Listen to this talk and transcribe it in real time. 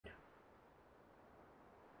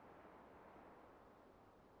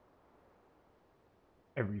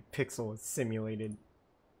Every pixel is simulated.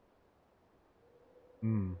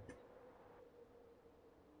 Hmm.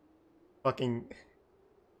 Fucking...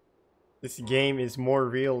 This game is more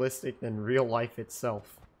realistic than real life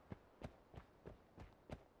itself.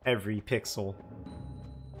 Every pixel.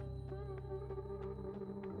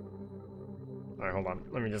 Alright, hold on.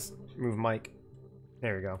 Let me just move mic.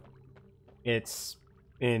 There we go. It's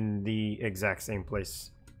in the exact same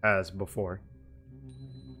place as before.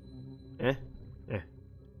 Eh? Eh.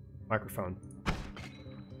 Microphone.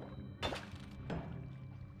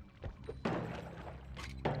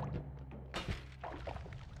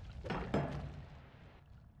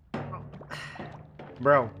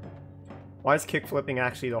 Bro, why is kickflipping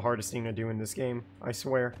actually the hardest thing to do in this game? I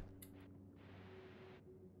swear.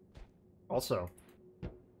 Also,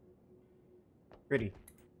 pretty.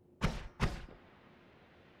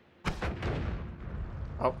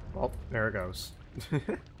 Oh, well, there it goes.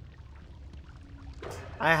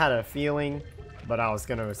 I had a feeling, but I was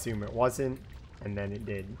gonna assume it wasn't, and then it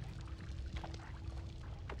did.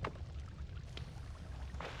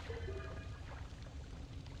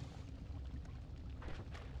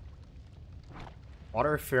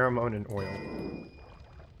 Water, pheromone, and oil.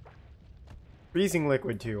 Freezing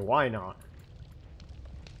liquid too, why not?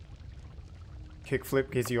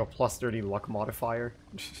 Kickflip gives you a plus 30 luck modifier.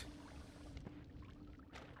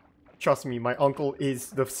 Trust me, my uncle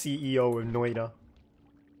is the CEO of Noida.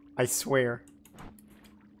 I swear.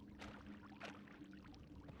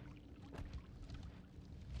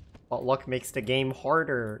 But luck makes the game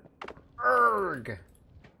harder. Urgh!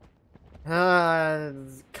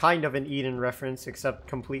 Kind of an Eden reference, except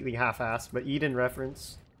completely half-assed, but Eden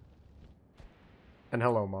reference. And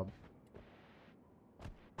hello, mob.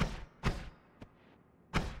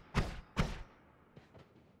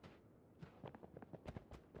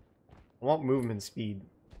 I want movement speed.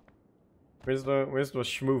 Where's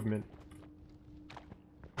the movement?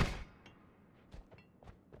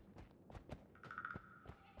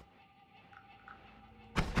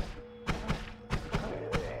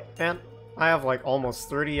 Man, I have like almost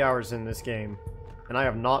 30 hours in this game, and I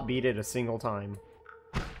have not beat it a single time.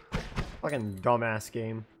 Fucking dumbass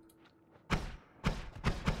game.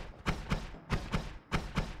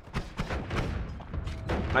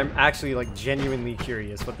 I'm actually like genuinely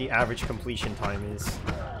curious what the average completion time is.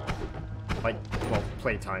 Like, well,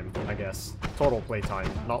 playtime, I guess. Total playtime,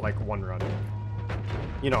 not like one run.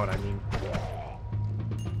 You know what I mean.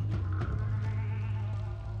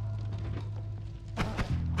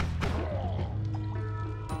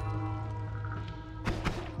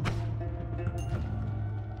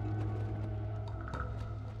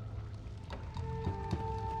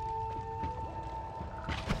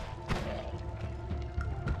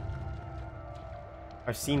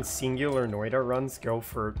 I've seen singular Noida runs go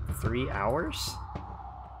for 3 hours?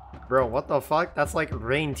 Bro, what the fuck? That's like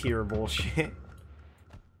rain tier bullshit.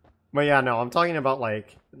 But yeah, no, I'm talking about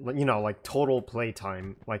like, you know, like total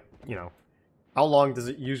playtime. Like, you know, how long does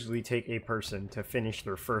it usually take a person to finish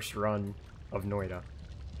their first run of Noida?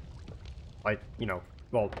 Like, you know,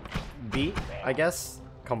 well, beat, I guess?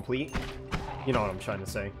 Complete? You know what I'm trying to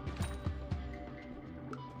say.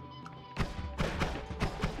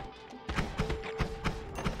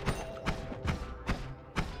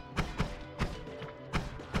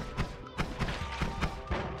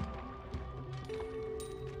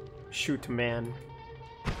 Shoot, man.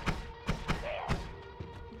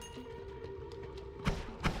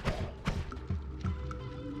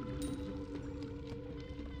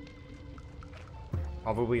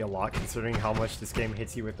 Probably a lot, considering how much this game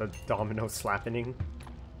hits you with the domino slapping.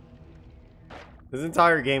 This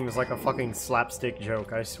entire game is like a fucking slapstick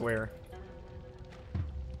joke, I swear.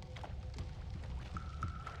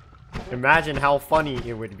 Imagine how funny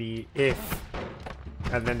it would be if...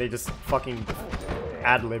 And then they just fucking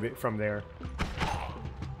ad-lib it from there.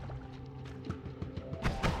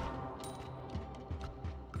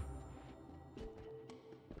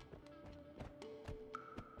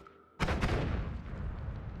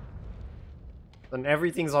 And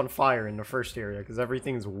everything's on fire in the first area, because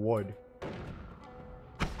everything's wood.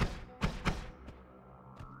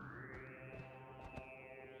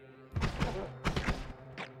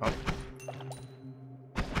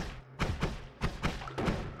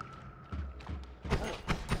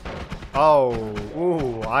 Oh,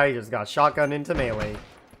 ooh, I just got shotgun into melee.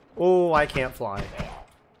 Ooh, I can't fly.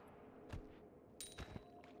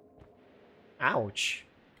 Ouch.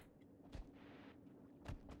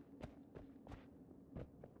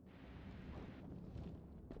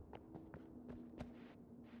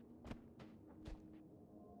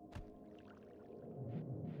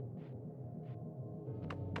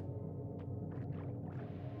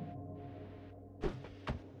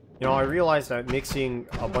 You know, I realized that mixing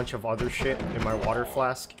a bunch of other shit in my water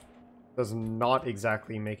flask does not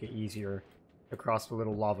exactly make it easier to cross the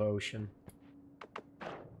little lava ocean. I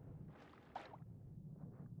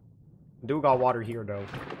do got water here though.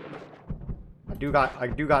 I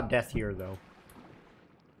do got death here though.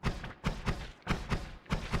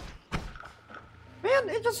 Man,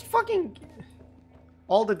 it just fucking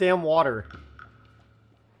all the damn water.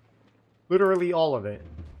 Literally all of it.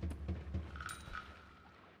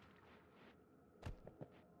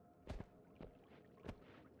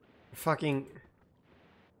 Fucking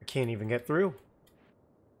I can't even get through.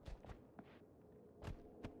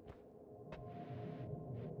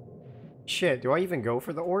 Shit, do I even go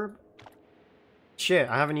for the orb? Shit,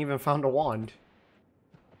 I haven't even found a wand.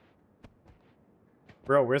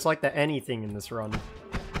 Bro, where's like the anything in this run?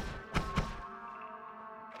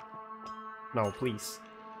 No, please.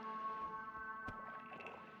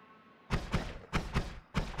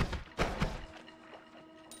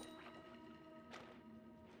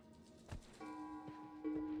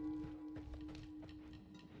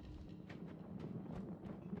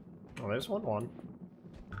 Oh, there's one.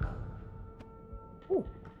 Ooh.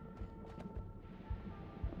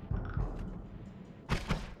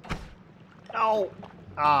 No!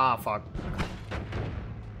 Ah, fuck.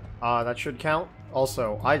 That should count.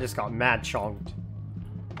 Also, I just got mad chonked.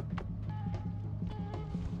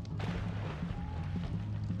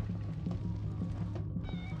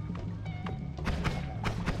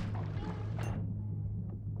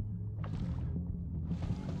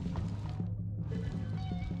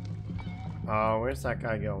 Where's that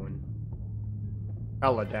guy going?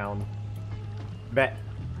 Hella down. Bet.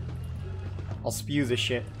 I'll spew this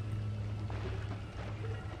shit.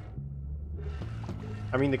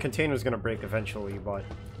 I mean, the container's gonna break eventually, but...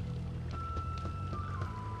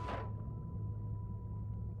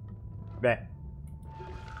 Bet.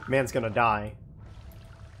 Man's gonna die.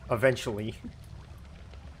 Eventually.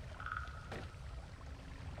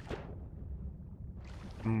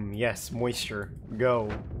 Yes, moisture.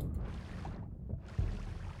 Go.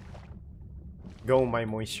 Go, my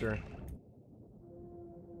moisture.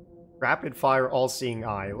 Rapid fire, all-seeing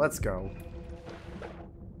eye. Let's go.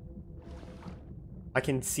 I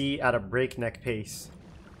can see at a breakneck pace.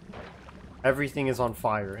 Everything is on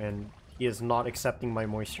fire, and he is not accepting my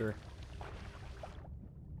moisture.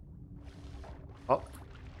 Oh.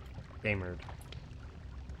 Gamered.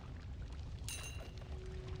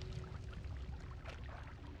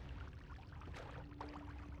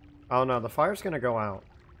 Oh no, the fire's gonna go out.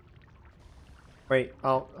 Wait,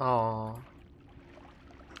 oh, aw.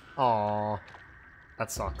 Aw.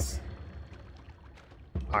 That sucks.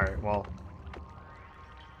 Alright, well.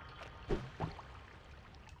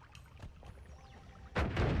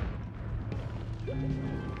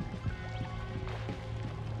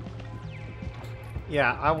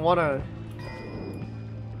 Yeah, I wanna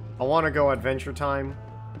go Adventure Time,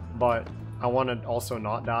 but I wanna also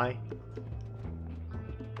not die.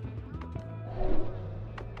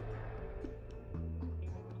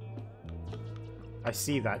 I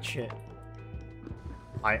see that shit.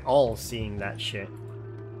 I all seeing that shit.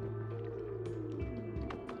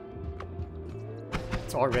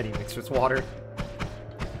 It's already mixed with water.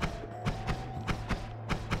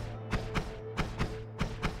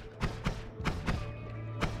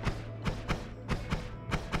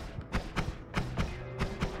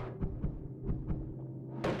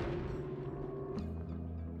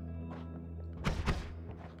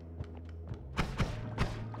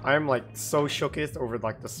 I'm like so shooketh over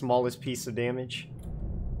like the smallest piece of damage.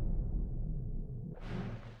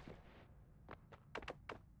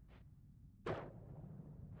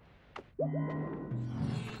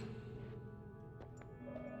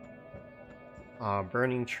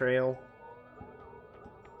 Burning Trail.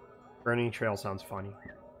 Burning Trail sounds funny.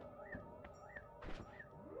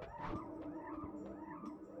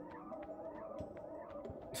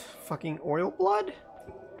 Fucking oil blood?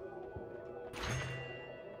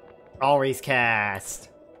 Always cast.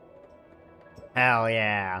 Hell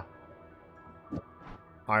yeah.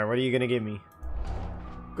 Alright, what are you gonna give me?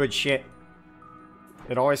 Good shit.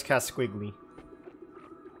 It always casts squiggly.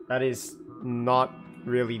 That is not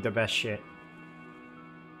really the best shit.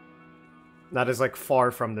 That is like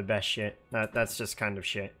far from the best shit. That's just kind of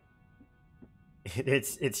shit.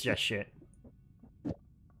 It's just shit.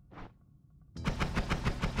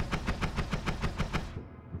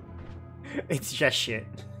 It's just shit.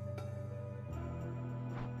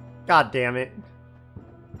 God damn it.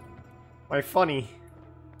 Why funny?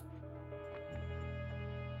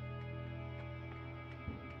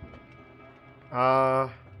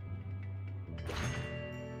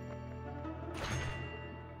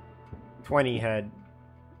 20 head.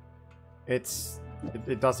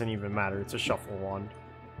 It doesn't even matter. It's a shuffle wand.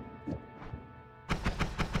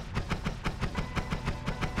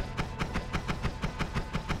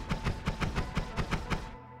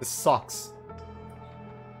 This sucks.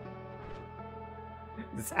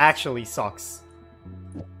 This actually sucks.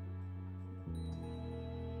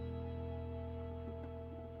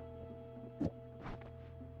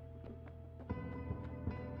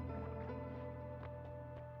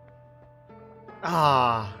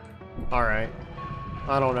 Ah, alright.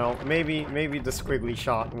 I don't know. Maybe the squiggly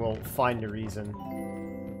shot will find a reason.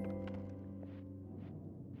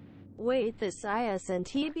 Wait, this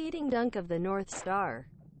IS&T beating Dunk of the North Star.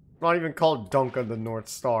 Not even called Dunk of the North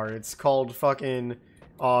Star. It's called fucking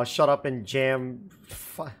Shut Up and Jam.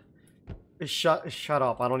 Shut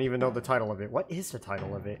up. I don't even know the title of it. What is the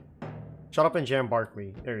title of it? Shut Up and Jam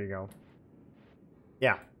Barkley. There you go.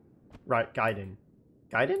 Yeah. Right, Gaiden.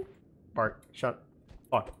 Gaiden? Shut.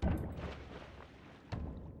 Fuck.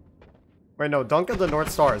 Wait, no. Dunk of the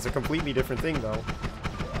North Star is a completely different thing, though.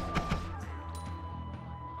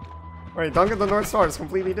 Wait, Dunk of the North Star is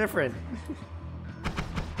completely different.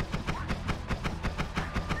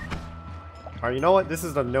 Alright, you know what? This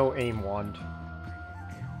is the no-aim wand.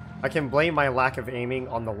 I can blame my lack of aiming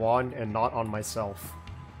on the wand and not on myself.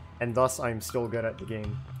 And thus, I'm still good at the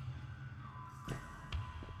game.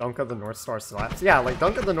 Dunk of the North Star slaps. Yeah, like,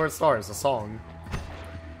 Dunk of the North Star is a song.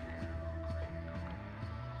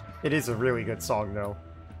 It is a really good song, though.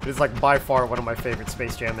 It is, like, by far one of my favorite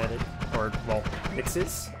Space Jam edit. Or, well,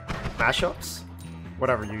 mixes? Mashups?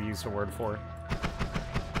 Whatever you use the word for.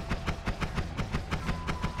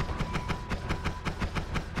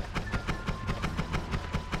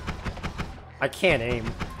 I can't aim.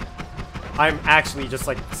 I'm actually just,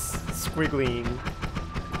 like, squiggling.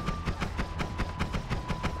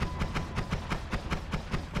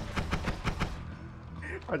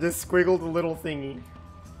 I just squiggled a little thingy.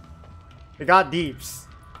 It got deeps,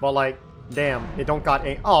 but like, damn, it don't got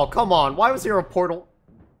aim. Oh, come on. Why was there a portal?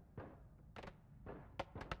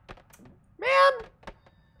 Man!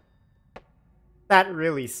 That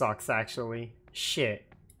really sucks, actually. Shit.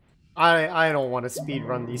 I don't want to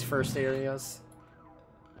speedrun these first areas.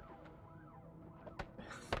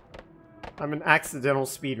 I'm an accidental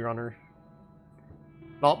speedrunner.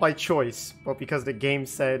 Not by choice, but because the game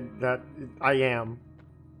said that I am.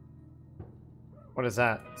 What is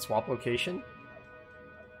that? Swap location?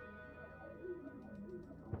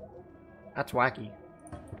 That's wacky.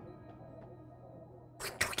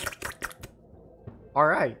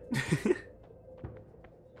 Alright.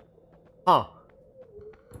 Huh.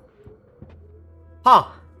 Huh.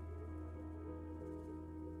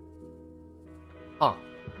 Huh.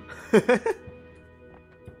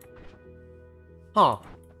 Huh.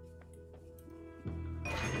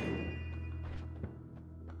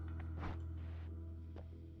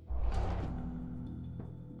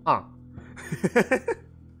 Huh.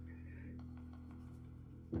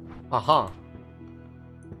 Uh-huh.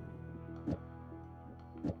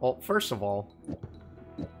 Well, first of all...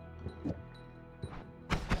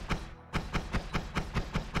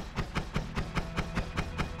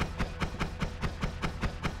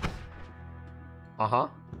 Uh-huh.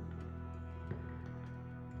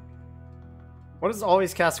 What does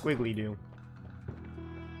always cast squiggly do?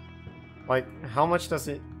 Like, how much does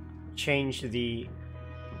it change the...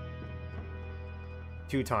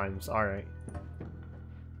 2 times, alright.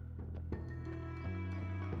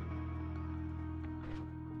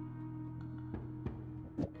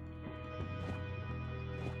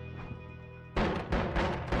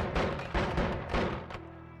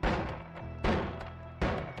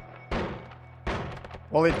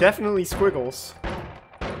 Well, it definitely squiggles.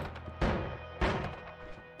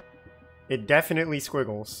 It definitely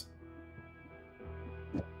squiggles.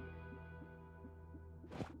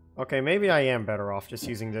 Okay, maybe I am better off just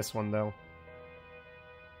using this one, though.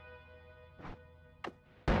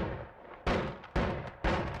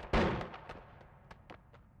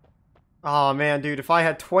 Aw, man, dude, if I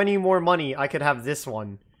had 20 more money, I could have this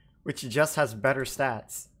one, which just has better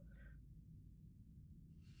stats.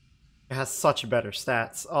 It has such better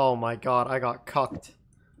stats. Oh my god, I got cucked.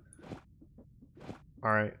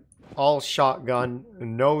 Alright. All shotgun,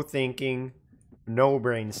 no thinking, no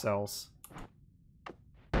brain cells.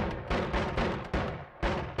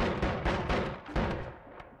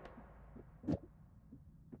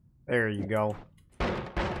 There you go.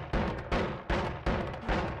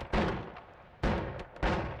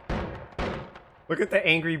 Look at the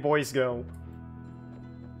angry boys go.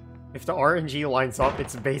 If the RNG lines up,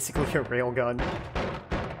 it's basically a railgun.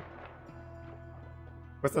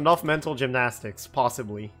 With enough mental gymnastics,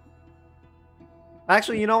 possibly.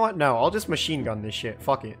 Actually, you know what? No, I'll just machine gun this shit.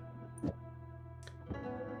 Fuck it.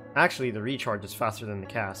 Actually, the recharge is faster than the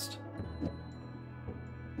cast.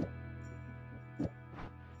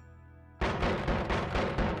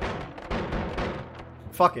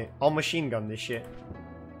 Fuck it. I'll machine gun this shit.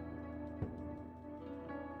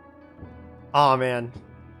 Aw, man.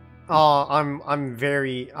 Aw, I am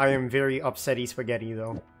very upsetty spaghetti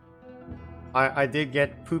though. I did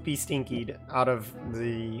get poopy stinkied out of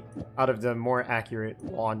the more accurate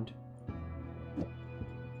wand.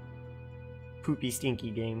 Poopy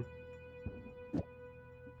stinky game.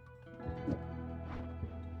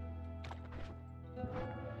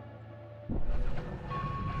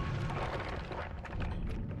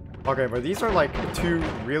 Okay, but these are like 2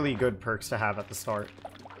 really good perks to have at the start.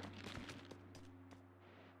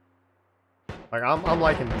 Like I'm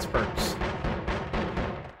liking these perks.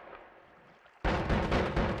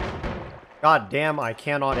 God damn, I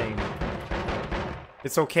cannot aim.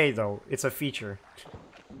 It's okay though, it's a feature.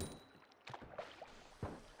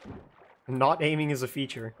 Not aiming is a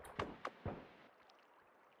feature.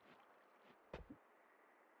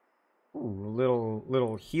 Ooh,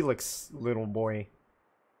 little Helix little boy.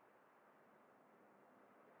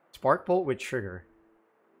 Spark bolt with trigger.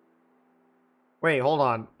 Wait, hold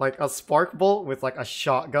on. Like a spark bolt with like a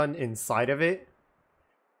shotgun inside of it?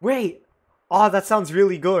 Wait! Oh, that sounds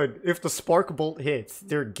really good. If the spark bolt hits,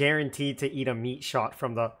 they're guaranteed to eat a meat shot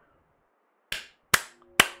from the...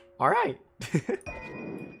 Alright.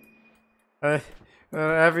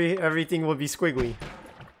 Everything will be squiggly.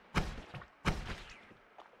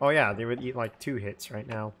 Oh yeah, they would eat like 2 hits right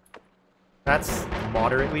now. That's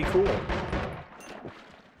moderately cool.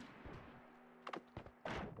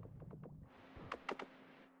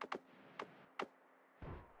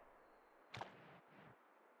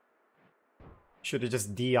 Should have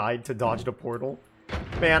just DI'd to dodge the portal.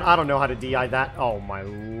 Man, I don't know how to DI that. Oh my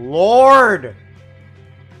lord!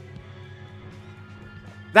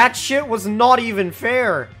 That shit was not even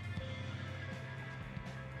fair!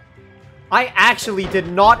 I actually did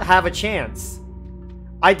not have a chance.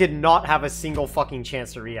 I did not have a single fucking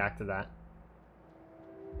chance to react to that.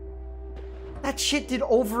 That shit did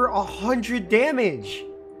over 100 damage!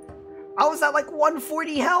 I was at like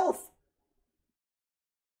 140 health!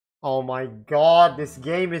 Oh my god, this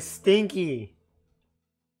game is stinky.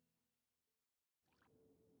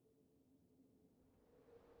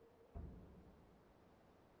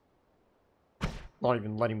 Not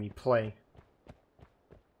even letting me play.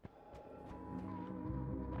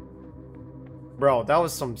 Bro, that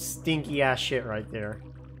was some stinky ass shit right there.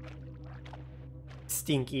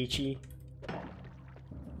 Stinky-chi.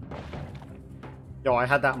 Yo, I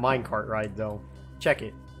had that minecart ride though. Check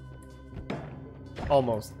it.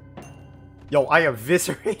 Almost. Yo, I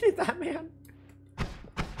eviscerated that man.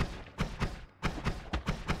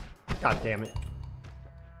 God damn it.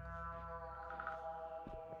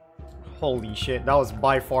 Holy shit, that was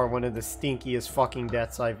by far one of the stinkiest fucking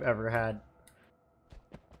deaths I've ever had.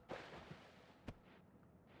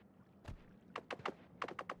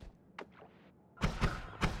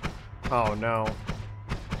 Oh no.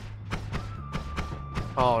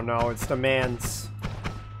 Oh no, it's the mans.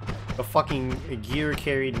 The fucking gear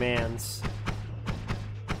carried mans.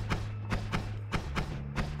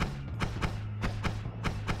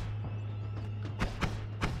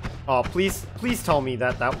 Oh, please tell me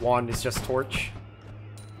that that wand is just torch.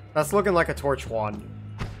 That's looking like a torch wand.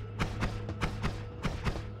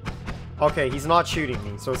 Okay, he's not shooting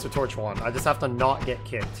me, so it's a torch wand. I just have to not get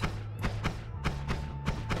kicked.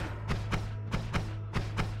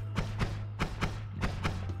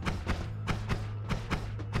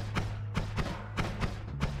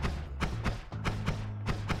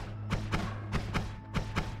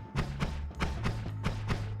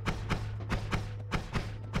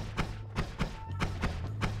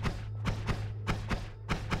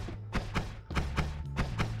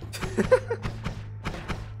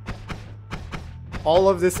 All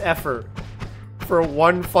of this effort for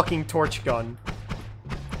one fucking torch gun.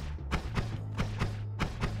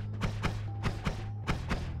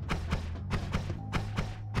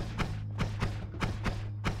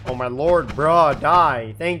 Oh my lord, bruh,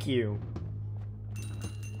 die. Thank you.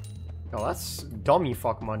 Oh, that's dummy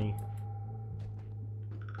fuck money.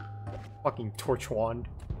 Fucking torch wand.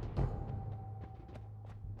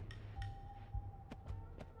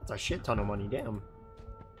 That's a shit ton of money, damn.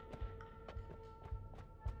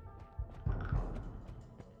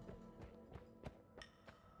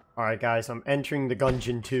 Alright guys, I'm entering the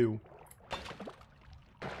Gungeon 2.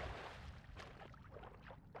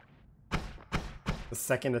 The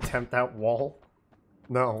second attempt at wall?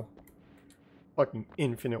 No. Fucking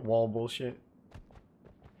infinite wall bullshit.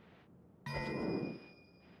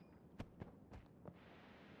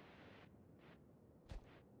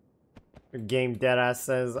 The game deadass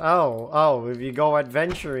says, oh, if you go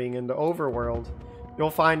adventuring in the overworld, you'll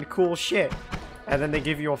find cool shit. And then they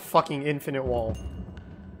give you a fucking infinite wall.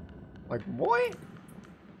 Like, boy?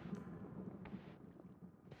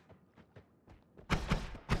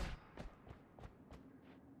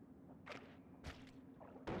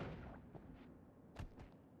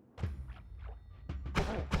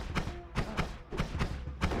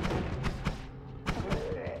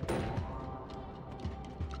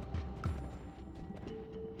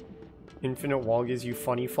 Infinite wall gives you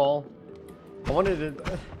funny fall. I wanted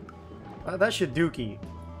to... that Shiduki.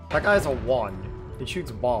 That guy has a wand. It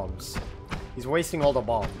shoots bombs. He's wasting all the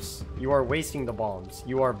bombs. You are wasting the bombs.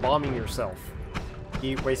 You are bombing yourself.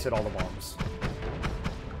 He wasted all the bombs.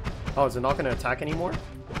 Oh, is it not going to attack anymore?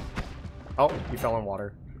 Oh, you fell in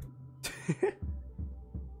water.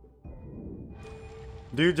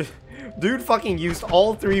 Dude fucking used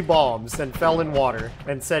all 3 bombs and fell in water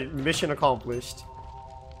and said mission accomplished.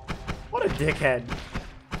 What a dickhead.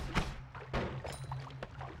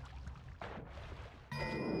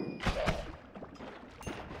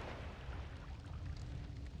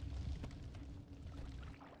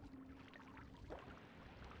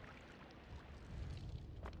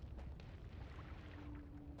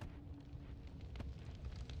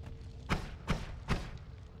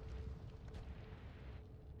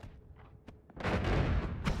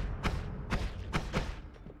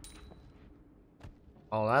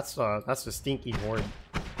 Oh, that's the stinky horde.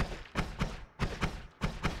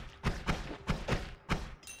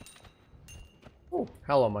 Oh,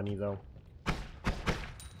 hella money though.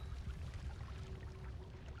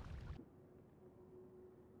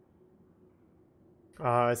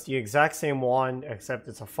 It's the exact same wand, except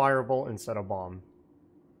it's a firebolt instead of bomb.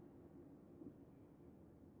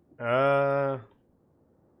 Do I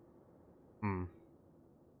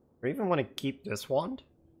even want to keep this wand?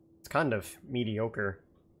 It's kind of mediocre.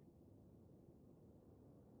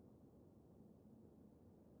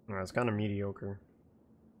 It's kind of mediocre.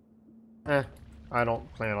 I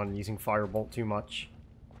don't plan on using Firebolt too much.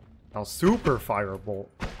 Now, Super Firebolt.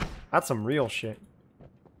 That's some real shit.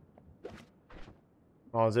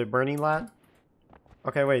 Oh, is it Burning Lad?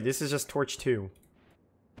 Okay, wait, this is just Torch 2.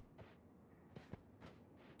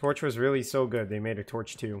 Torch was really so good, they made a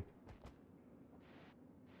Torch 2.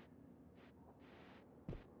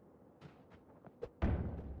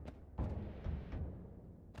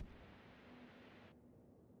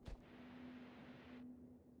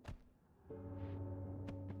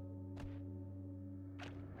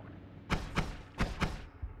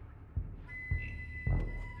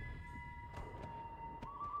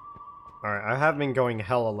 Alright, I have been going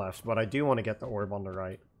hella left, but I do want to get the orb on the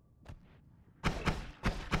right.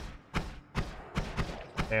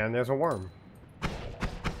 And there's a worm.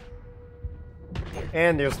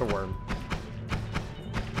 And there's the worm.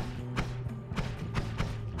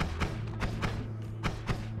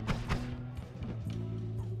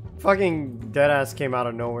 Fucking deadass came out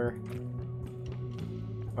of nowhere.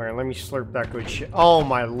 Alright, let me slurp that good shit. Oh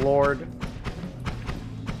my lord.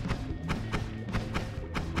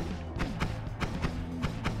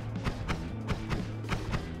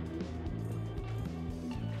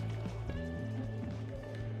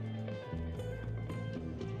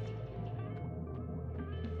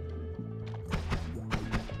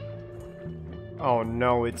 Oh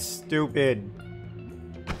no, it's stupid.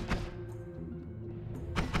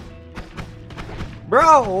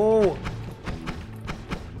 Bro!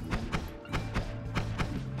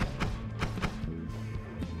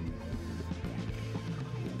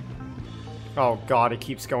 Oh god, it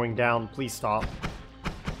keeps going down. Please stop.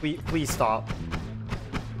 Please stop.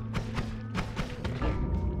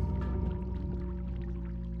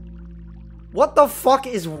 What the fuck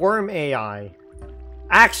is worm AI?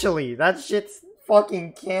 Actually, that shit's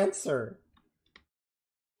fucking cancer.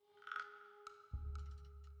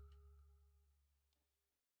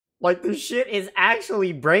 Like, the shit is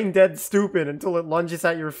actually brain dead stupid until it lunges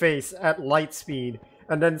at your face at light speed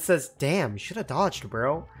and then says, damn, should have dodged,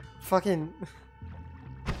 bro. Fucking...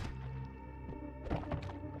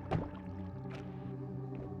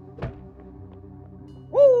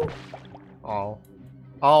 Woo! Oh.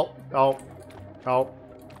 Oh. Oh. Oh.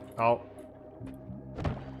 Oh.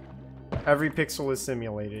 Every pixel is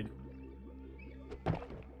simulated.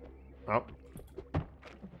 Oh.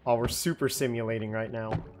 Oh, we're super simulating right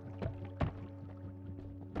now.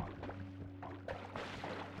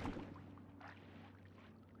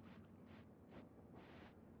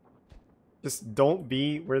 Just don't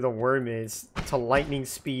be where the worm is to lightning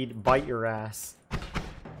speed bite your ass.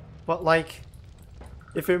 But like,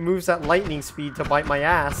 if it moves at lightning speed to bite my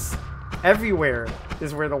ass, everywhere,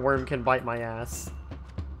 is where the worm can bite my ass.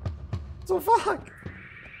 So fuck!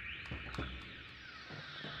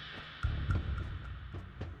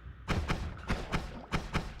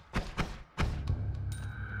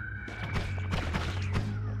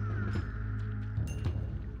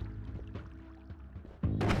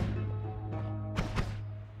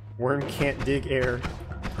 Worm can't dig air.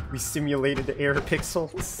 We simulated the air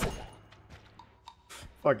pixels.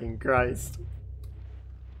 Fucking Christ.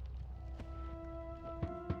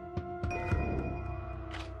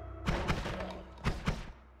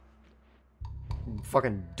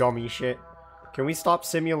 Fucking dummy shit. Can we stop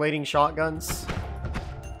simulating shotguns?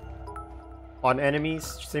 On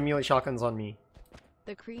enemies? Simulate shotguns on me.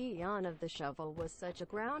 The creation of the shovel was such a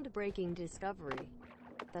groundbreaking discovery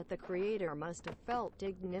that the creator must have felt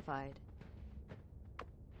dignified.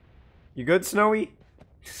 You good, Snowy?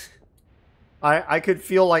 I could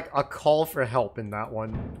feel like a call for help in that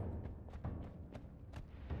one.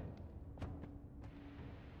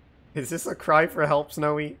 Is this a cry for help,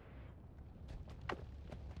 Snowy?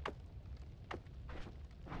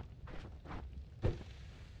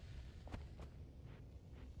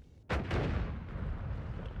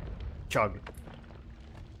 Chug.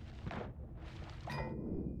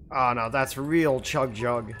 Oh no, that's real chug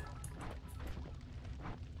jug.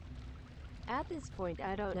 At this point,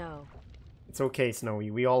 I don't know. It's okay,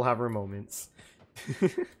 Snowy. We all have our moments.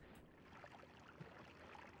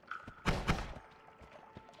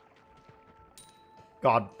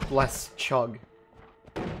 God bless Chug.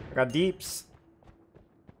 I got deeps.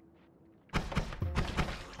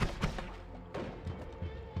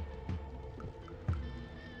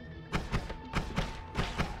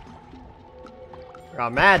 I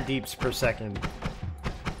got mad deeps per second.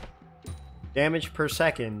 Damage per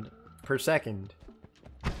second. Per second.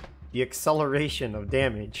 The acceleration of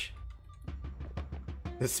damage.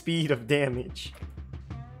 The speed of damage.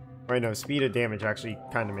 Wait, no, speed of damage actually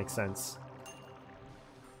kind of makes sense.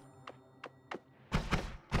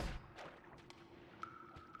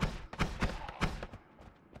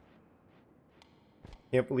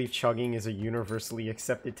 Can't believe chugging is a universally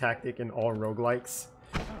accepted tactic in all roguelikes.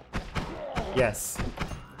 Yes.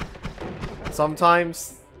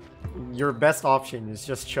 Sometimes your best option is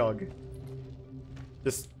just chug.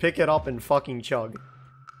 Just pick it up and fucking chug.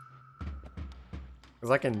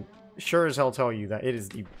 Because I can sure as hell tell you that it is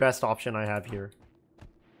the best option I have here.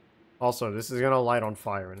 Also, this is gonna light on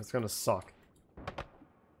fire and it's gonna suck.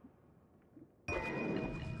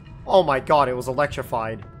 Oh my god, it was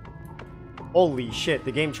electrified. Holy shit,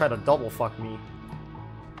 the game tried to double fuck me.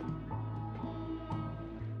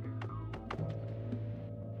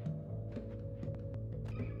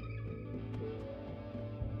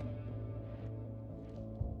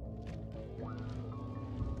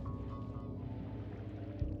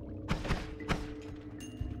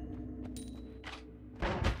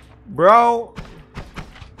 Bro,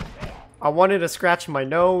 I wanted to scratch my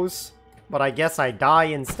nose, but I guess I die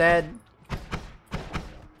instead.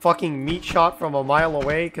 Fucking meat shot from a mile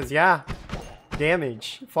away, cause yeah,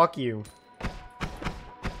 damage. Fuck you.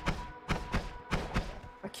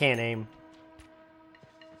 I can't aim.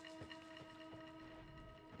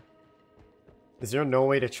 Is there no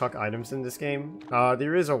way to chuck items in this game?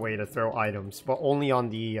 There is a way to throw items, but only on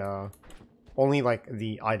the, only like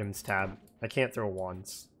the items tab. I can't throw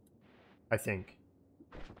wands. I think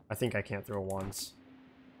I can't throw wands.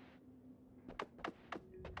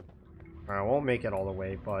 Alright, I won't make it all the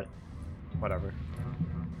way, but whatever.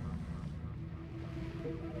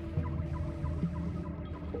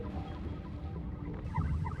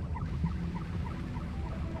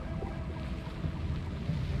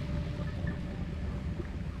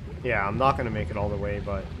 Yeah, I'm not gonna make it all the way,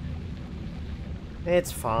 but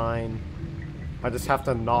it's fine. I just have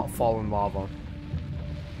to not fall in lava.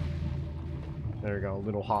 There we go, a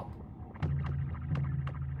little hop.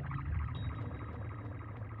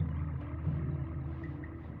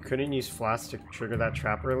 Couldn't use flask to trigger that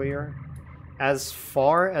trap earlier. As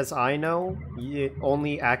far as I know, it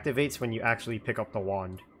only activates when you actually pick up the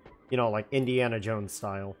wand. You know, like Indiana Jones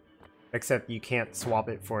style. Except you can't swap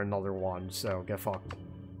it for another wand, so get fucked.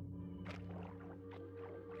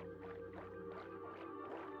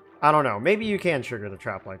 I don't know, maybe you can trigger the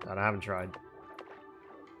trap like that, I haven't tried.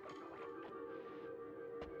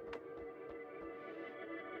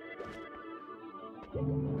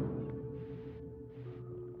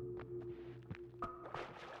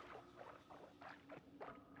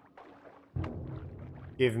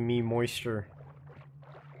 Give me moisture.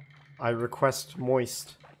 I request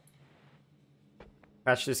moist.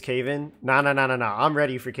 Patch this cave in? Nah. I'm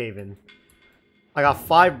ready for cave in. I got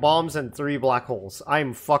 5 bombs and 3 black holes. I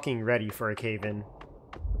am fucking ready for a cave in.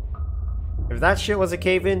 If that shit was a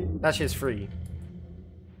cave-in, that shit's free.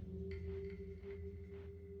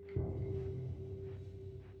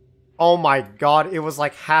 Oh my god, it was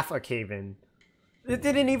like half a cave-in. It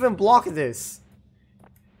didn't even block this.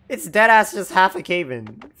 It's deadass just half a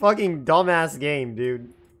cave-in. Fucking dumbass game,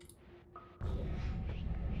 dude.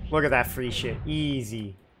 Look at that free shit.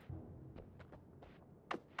 Easy.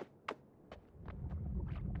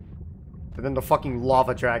 And then the fucking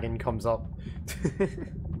lava dragon comes up.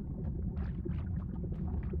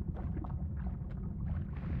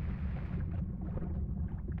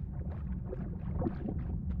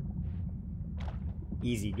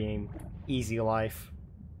 Easy game. Easy life.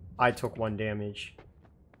 I took 1 damage.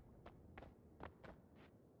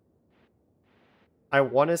 I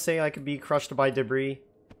want to say I could be crushed by debris,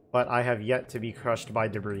 but I have yet to be crushed by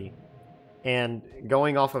debris. And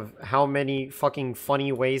going off of how many fucking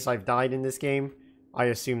funny ways I've died in this game, I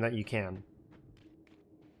assume that you can.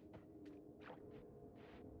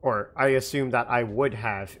 Or I assume that I would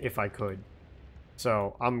have if I could.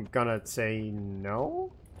 So I'm gonna say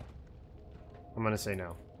no? I'm gonna say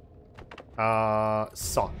no.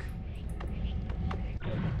 Suck.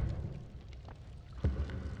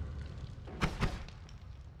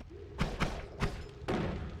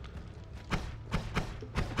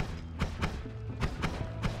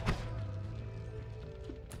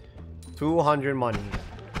 $200 money.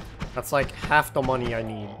 That's like half the money I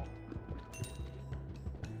need.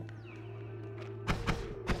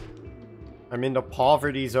 I'm in the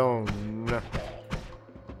poverty zone.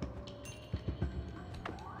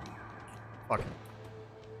 Fuck it.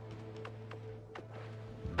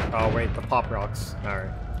 Oh wait, the pop rocks.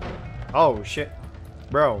 Alright. Oh shit.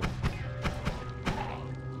 Bro.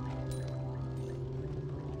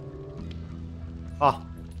 Ah.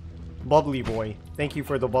 Bubbly boy. Thank you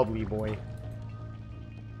for the bubbly boy.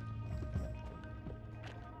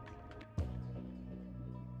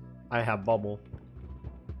 I have bubble.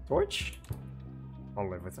 Torch? I'll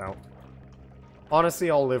live without. Honestly,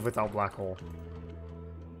 I'll live without black hole.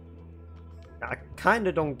 I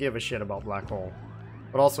kinda don't give a shit about black hole.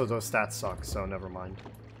 But also those stats suck, so never mind.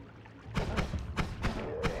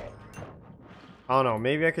 I don't know,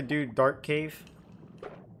 maybe I could do Dark Cave?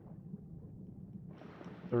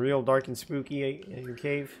 The real dark and spooky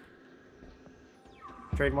cave.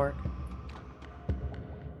 Trademark.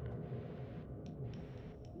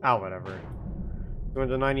 Ah, whatever.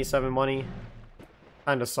 297 money.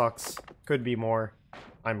 Kinda sucks. Could be more.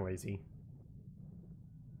 I'm lazy.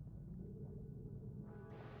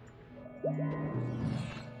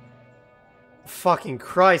 Fucking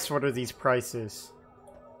Christ, what are these prices?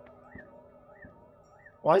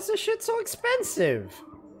 Why is this shit so expensive?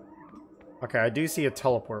 Okay, I do see a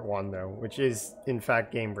teleport wand though, which is in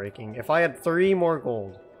fact game breaking. If I had 3 more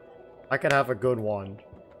gold, I could have a good wand.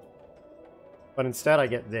 But instead I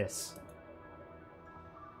get this.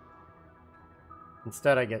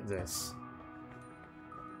 Instead I get this.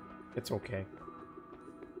 It's okay.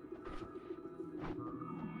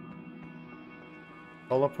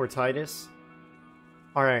 Teleportitis?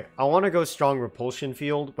 Alright, I want to go strong repulsion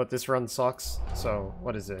field, but this run sucks. So,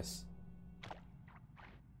 what is this?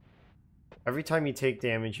 Every time you take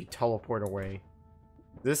damage, you teleport away.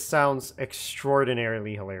 This sounds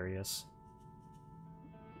extraordinarily hilarious.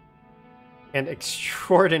 And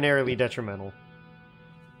extraordinarily detrimental.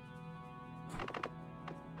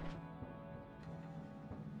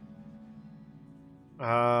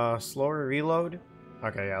 Slower reload?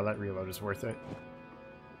 Okay, yeah, that reload is worth it.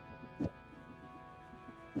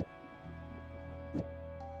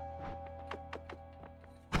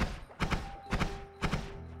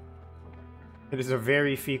 It is a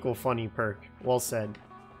very fecal funny perk. Well said.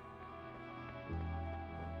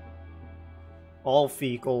 All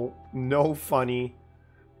fecal, no funny.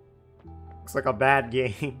 Looks like a bad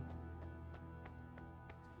game.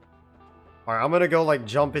 Alright, I'm gonna go like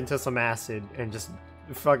jump into some acid and just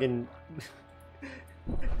fucking...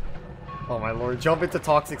 Oh my lord, jump into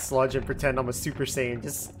toxic sludge and pretend I'm a Super Saiyan.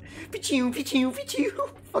 Just... Pichu, pichu, pichu!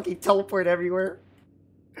 Fucking teleport everywhere.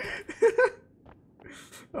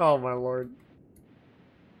 Oh my lord.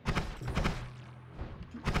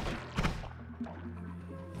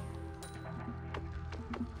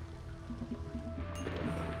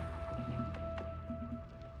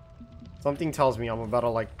 Something tells me I'm about to,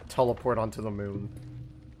 like, teleport onto the moon.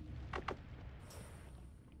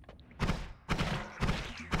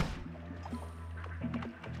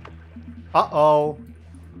 Uh-oh.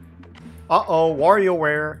 Uh-oh,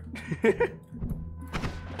 WarioWare.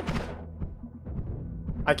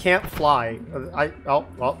 I can't fly. Oh.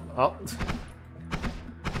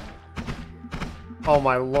 Oh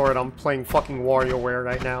my lord, I'm playing fucking WarioWare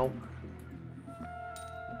right now.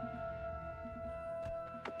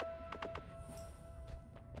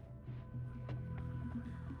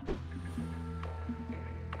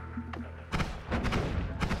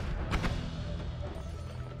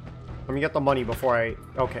 Let me get the money before I...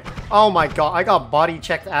 Okay. Oh my god, I got body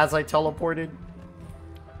checked as I teleported.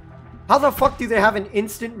 How the fuck do they have an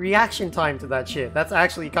instant reaction time to that shit? That's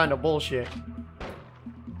actually kind of bullshit.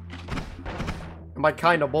 And by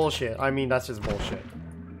kind of bullshit, I mean that's just bullshit.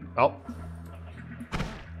 Oh.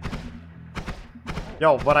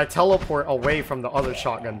 Yo, but I teleport away from the other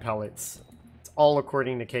shotgun pellets. It's all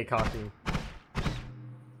according to Keikaku.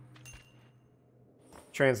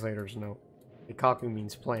 Translator's note. Keikaku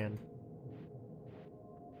means plan.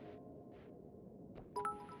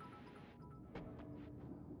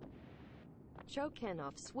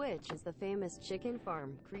 Chokanov Switch is the famous chicken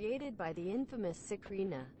farm created by the infamous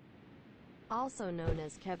Sikrina, also known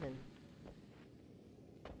as Kevin.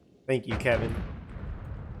 Thank you, Kevin.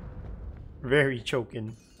 Very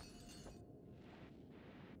choking.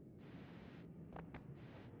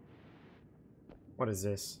 What is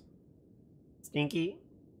this? Stinky?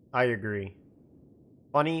 I agree.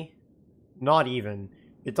 Funny? Not even.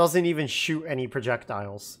 It doesn't even shoot any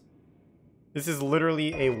projectiles. This is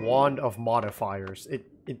literally a wand of modifiers. It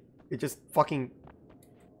just fucking...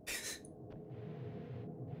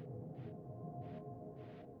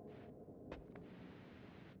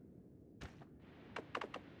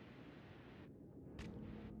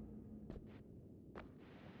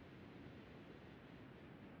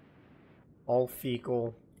 All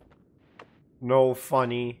fecal. No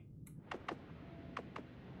funny.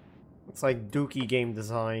 It's like Dookie game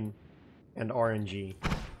design and RNG.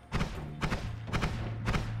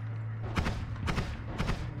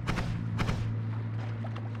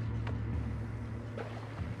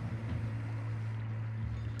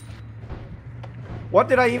 What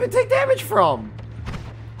did I even take damage from?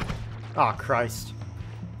 Oh, Christ.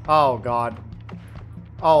 Oh, God.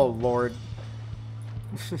 Oh, Lord.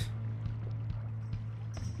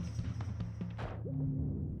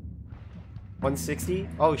 160?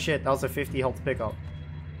 Oh shit, that was a 50 health pickup.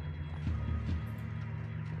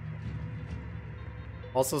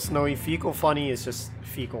 Also, Snowy, fecal funny is just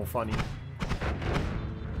fecal funny.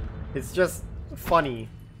 It's just funny.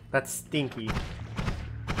 That's stinky.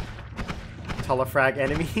 Telefrag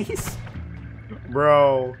enemies?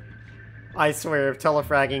 Bro. I swear, if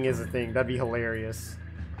telefragging is a thing, that'd be hilarious.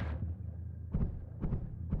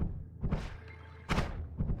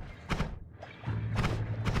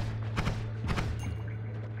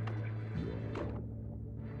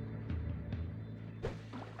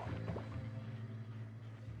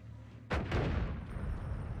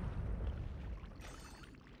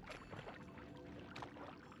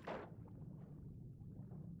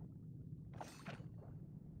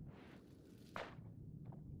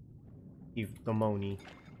 The Moni.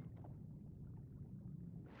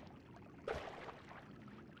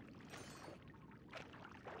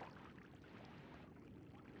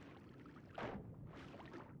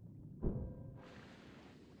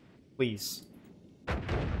 Please.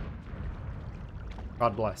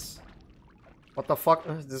 God bless. What the fuck?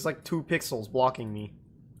 There's like 2 pixels blocking me.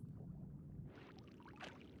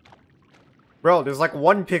 Bro, there's like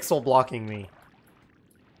 1 pixel blocking me.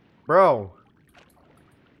 Bro.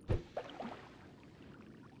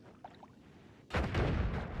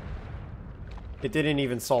 It didn't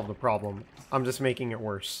even solve the problem. I'm just making it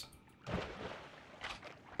worse.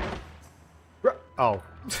 Bruh. Oh.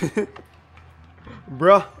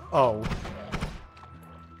 Bruh. Oh.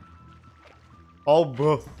 Oh,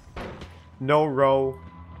 bruh. No row.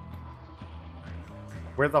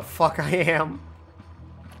 Where the fuck I am?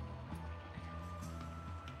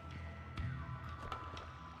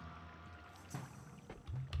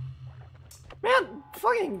 Man,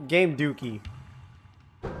 fucking game Dookie.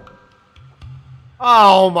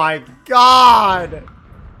 Oh my god!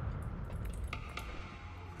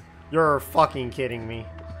 You're fucking kidding me.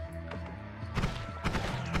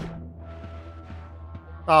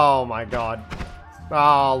 Oh my god.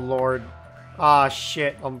 Oh lord. Ah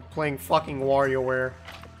shit, I'm playing fucking WarioWare.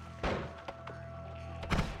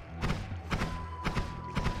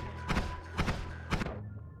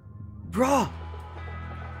 Bruh!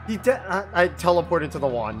 I teleported to the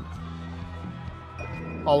wand.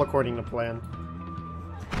 All according to plan.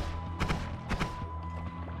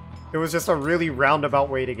 It was just a really roundabout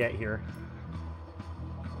way to get here.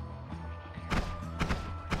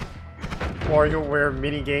 WarioWare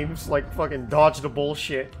minigames, like fucking dodge the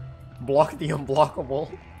bullshit. Block the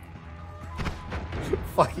unblockable.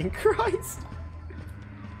 Fucking Christ.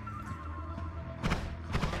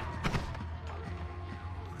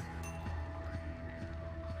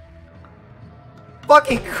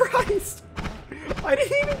 Fucking Christ! I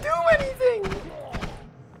didn't even do anything!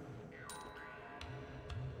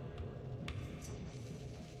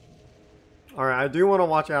 Alright, I do want to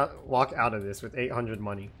walk out of this with 800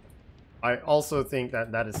 money. I also think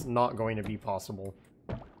that that is not going to be possible.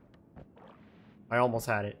 I almost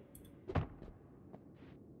had it.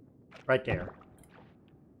 Right there.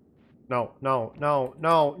 No, no, no,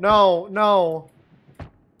 no, no, no!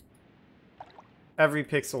 Every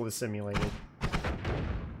pixel is simulated.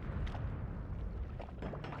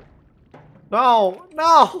 No!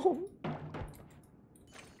 No!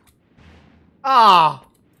 Ah!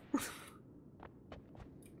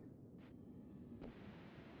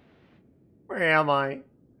 Where am I?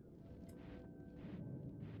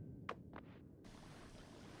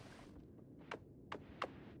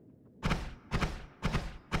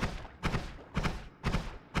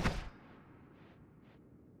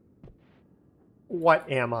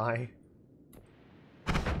 What am I?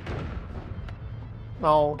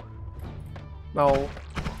 No. No.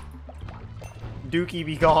 Dookie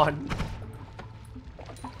be gone.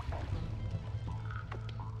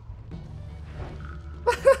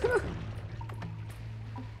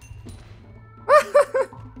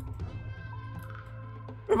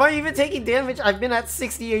 Am I even taking damage? I've been at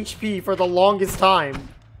 60 HP for the longest time.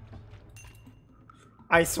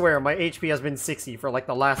 I swear, my HP has been 60 for like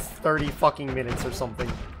the last 30 fucking minutes or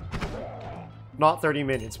something. Not 30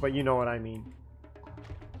 minutes, but you know what I mean.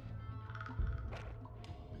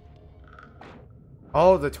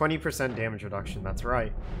 Oh, the 20% damage reduction, that's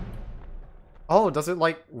right. Oh, does it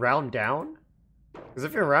like round down? Because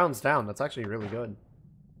if it rounds down, that's actually really good.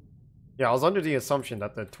 Yeah, I was under the assumption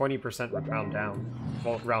that the 20% would round down.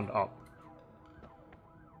 Well, round up.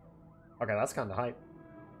 Okay, that's kind of hype.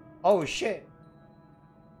 Oh, shit.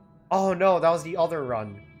 Oh, no, that was the other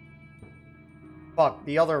run. Fuck,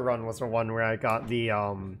 the other run was the one where I got the,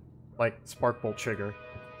 like, Spark Bolt trigger.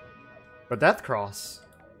 But Death Cross.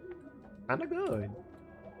 Kinda good.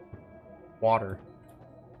 Water.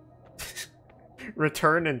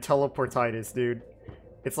 Return and teleportitis, dude.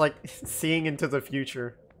 It's like seeing into the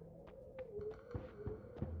future.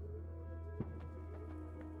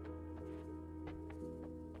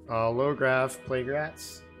 Low graph,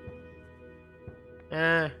 Playgrats.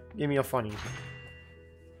 Give me a funny.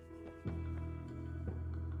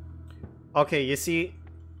 Okay, you see,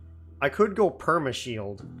 I could go Perma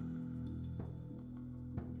Shield.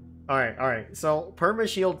 Alright, so Perma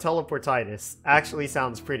Shield Teleportitis actually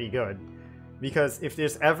sounds pretty good. Because if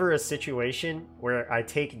there's ever a situation where I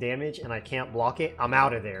take damage and I can't block it, I'm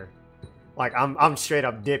out of there. Like, I'm straight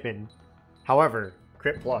up dipping. However,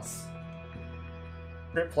 Crit Plus.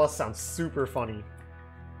 Crit Plus sounds super funny.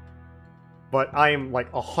 But I'm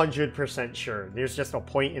like 100% sure there's just a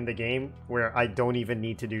point in the game where I don't even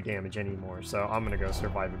need to do damage anymore. So I'm gonna go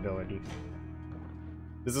Survivability.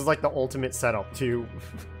 This is like the ultimate setup too.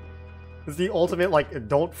 This is the ultimate like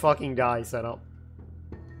don't fucking die setup.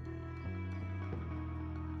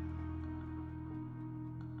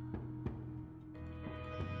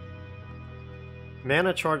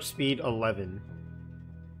 Mana charge speed 11.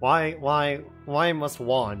 Why must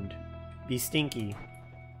wand be stinky?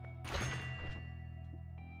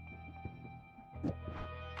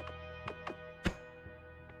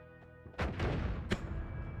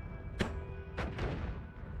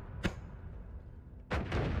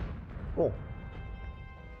 Cool.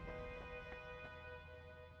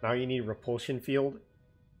 Now you need repulsion field.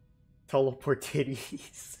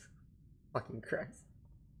 Teleportitis. Fucking Christ.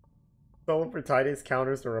 Teleportitis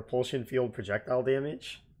counters the repulsion field projectile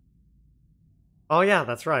damage. Oh yeah,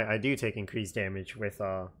 that's right. I do take increased damage with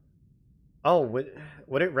Oh,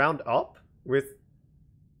 would it round up with?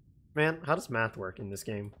 Man, how does math work in this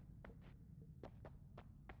game?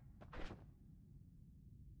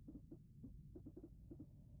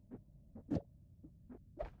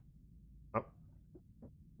 Oh.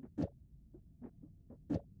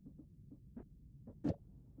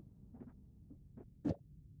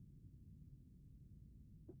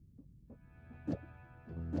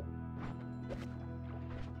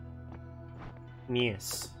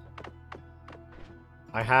 Yes.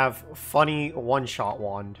 I have funny one-shot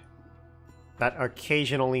wand that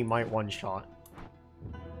occasionally might one-shot.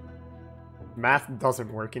 Math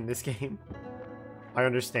doesn't work in this game. I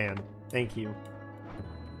understand. Thank you.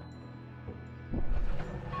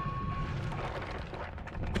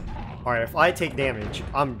 Alright, if I take damage,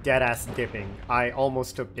 I'm dead-ass dipping. I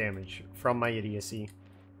almost took damage from my idiocy.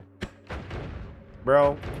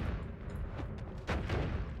 Bro.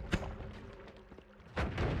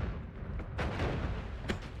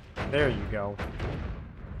 There you go.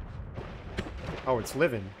 Oh, it's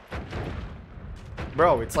living.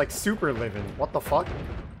 Bro, it's like super living. What the fuck?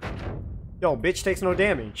 Yo, bitch takes no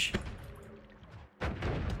damage.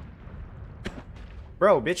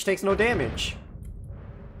 Bro, bitch takes no damage.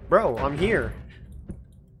 Bro, I'm here.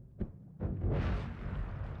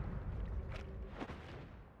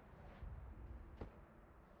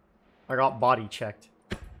 I got body checked.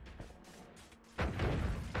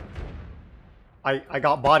 I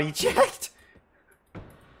got body checked.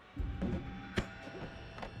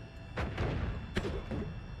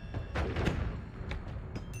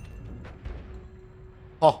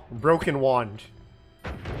 Oh, broken wand.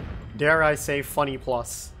 Dare I say funny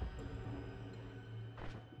plus.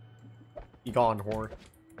 You gone, whore.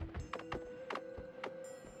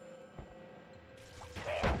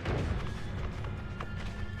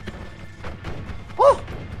 Oh!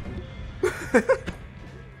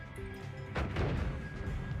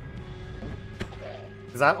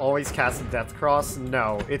 Does that always cast a Death Cross?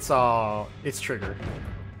 No, it's trigger.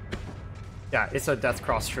 Yeah, it's a Death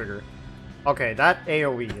Cross trigger. Okay, that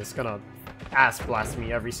AoE is gonna ass blast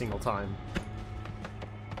me every single time.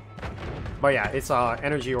 But yeah, it's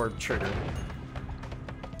energy orb trigger.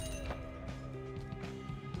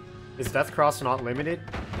 Is Death Cross not limited?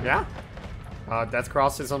 Yeah. Death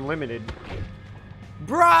Cross is unlimited.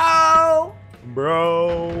 Bro!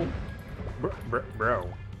 Bro!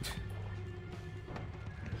 Bro.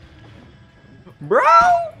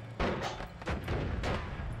 Bro!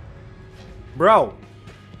 Bro!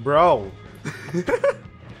 Bro!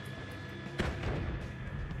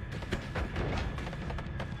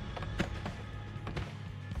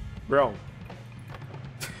 Bro.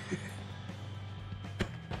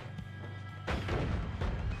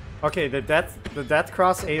 Okay, the Death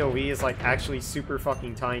Cross AoE is like actually super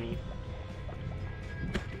fucking tiny.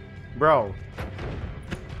 Bro.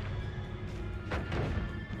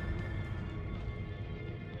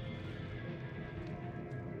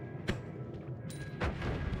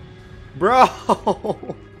 Bro!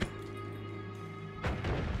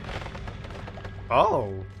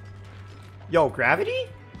 Oh. Yo, gravity?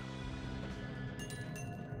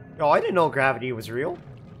 Yo, I didn't know gravity was real.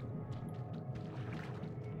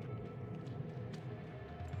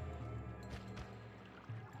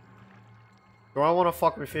 Do I want to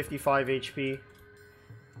fuck with 55 HP?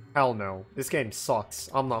 Hell no. This game sucks.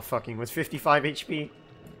 I'm not fucking with 55 HP.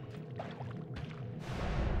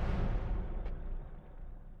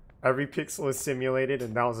 Every pixel is simulated,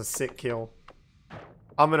 and that was a sick kill.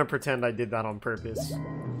 I'm gonna pretend I did that on purpose.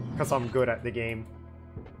 Because I'm good at the game.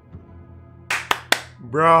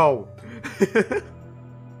 Bro!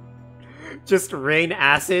 Just rain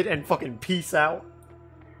acid and fucking peace out.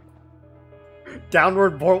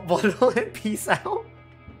 Downward bolt bundle and peace out.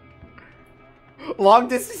 Long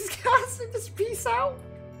distance cast and just peace out.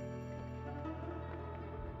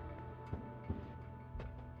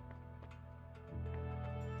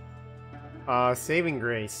 Saving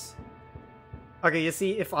grace. Okay, you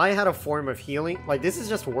see, if I had a form of healing, like this is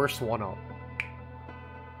just worse 1-up.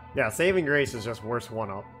 Yeah, saving grace is just worse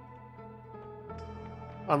 1-up.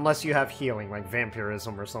 Unless you have healing, like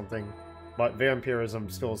vampirism or something. But vampirism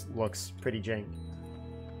still looks pretty jank.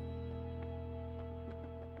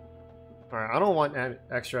 Alright, I don't want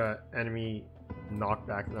extra enemy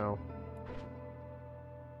knockback now.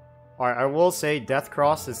 Alright, I will say Death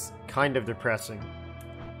Cross is kind of depressing.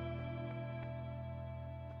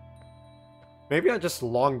 Maybe I just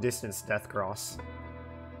long distance Death Cross.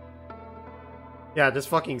 Yeah, just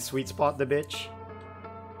fucking sweet spot the bitch.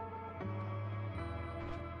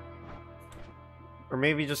 Or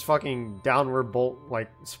maybe just fucking downward bolt like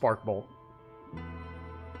Spark Bolt.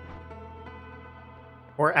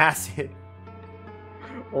 Or acid.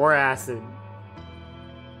 Or acid.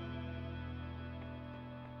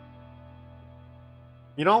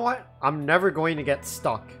 You know what? I'm never going to get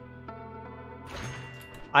stuck.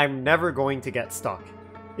 I'm never going to get stuck.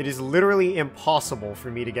 It is literally impossible for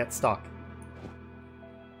me to get stuck.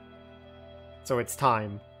 So it's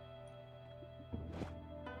time.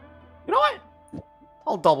 You know what?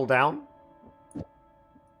 I'll double down.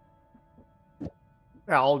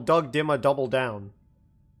 Yeah, I'll Doug Dimma double down.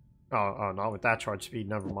 Oh, not with that charge speed,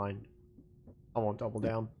 never mind. I won't double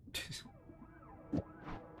down.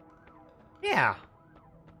 Yeah.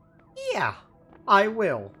 Yeah, I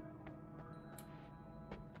will.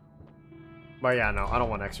 But yeah, no, I don't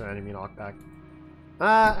want extra enemy knockback.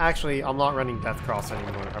 Actually, I'm not running Death Cross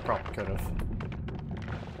anymore. I probably could have.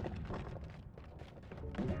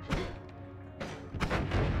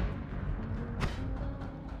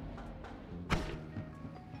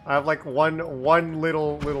 I have like one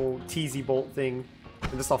little teasy bolt thing,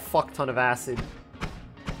 and just a fuck ton of acid.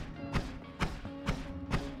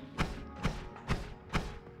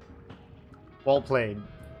 Well played.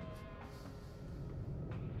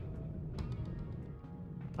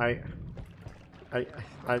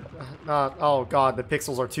 Oh god, the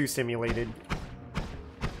pixels are too simulated.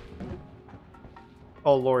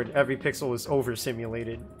 Oh lord, every pixel is over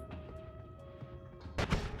simulated.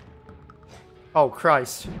 Oh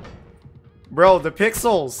Christ. Bro, the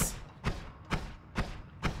pixels!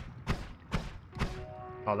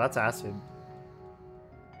 Oh, that's acid.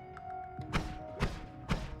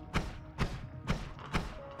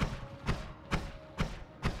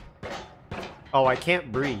 Oh, I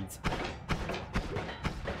can't breathe.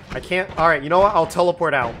 I can't. Alright, you know what? I'll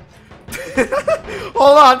teleport out.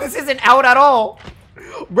 Hold on, this isn't out at all!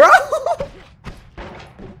 Bro!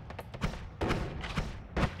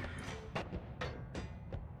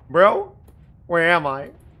 Bro? Where am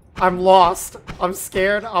I? I'm lost. I'm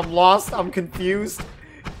scared. I'm lost. I'm confused.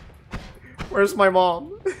 Where's my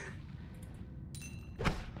mom?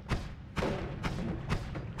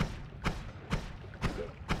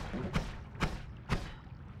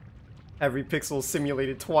 Every pixel is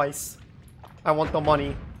simulated twice. I want the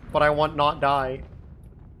money, but I want not die.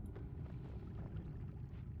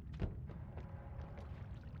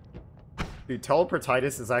 Dude,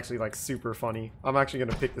 teleportitis is actually like super funny. I'm actually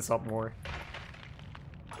gonna pick this up more.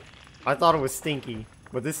 I thought it was stinky,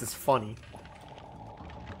 but this is funny.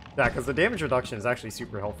 Yeah, because the damage reduction is actually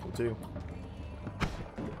super helpful too.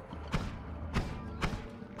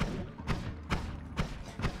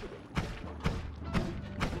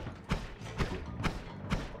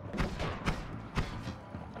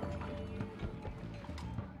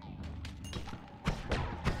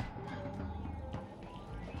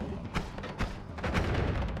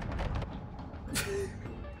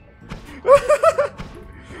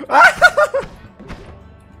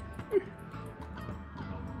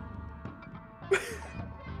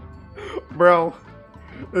 Bro,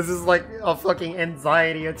 this is like a fucking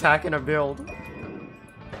anxiety attack in a build.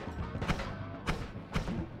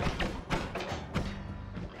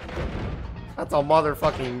 That's a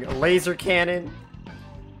motherfucking laser cannon.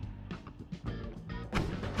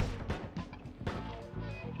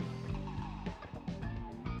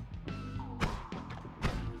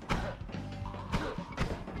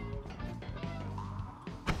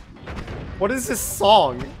 What is this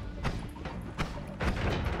song?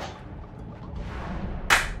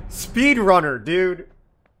 Speedrunner, dude.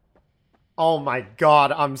 Oh my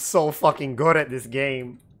god, I'm so fucking good at this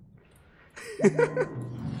game.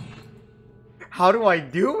 How do I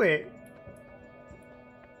do it?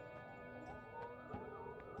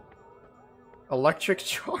 Electric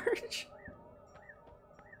charge?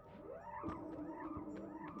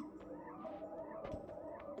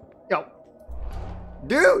 Yo.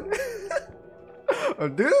 Dude! Oh,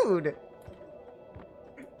 dude!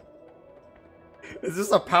 Is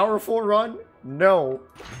this a powerful run? No.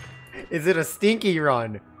 Is it a stinky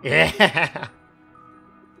run? Yeah!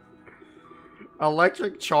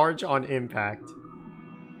 Electric charge on impact.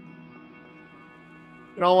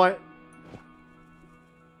 You know what?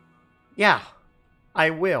 Yeah.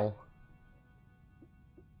 I will.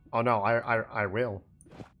 Oh no, I will.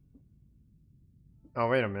 Oh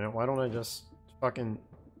wait a minute, why don't I just fucking...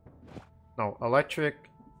 No, electric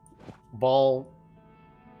ball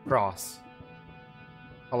cross.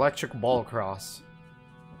 Electric ball cross.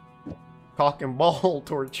 Cock and ball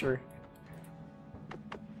torture.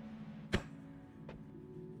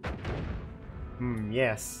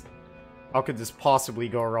 Yes. How could this possibly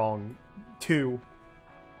go wrong? 2.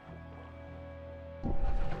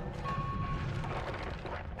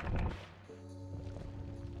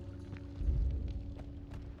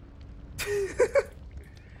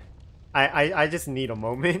 I just need a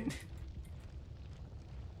moment.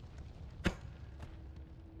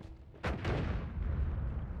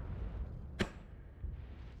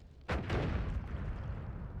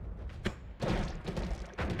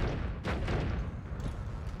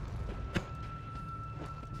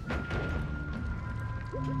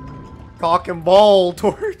 Cock and ball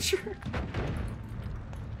torture.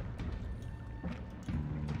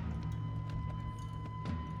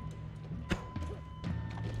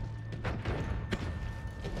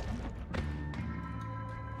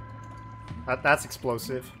 That's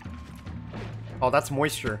explosive. Oh, that's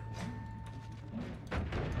moisture.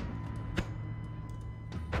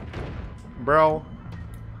 Bro.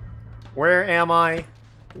 Where am I?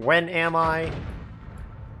 When am I?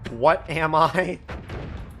 What am I?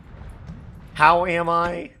 How am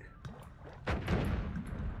I?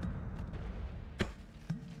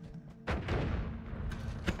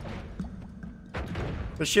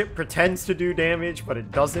 The ship pretends to do damage, but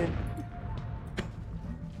it doesn't.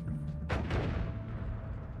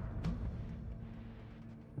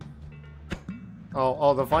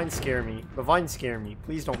 Oh, the vines scare me. The vines scare me.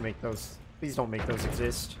 Please don't make those. Please don't make those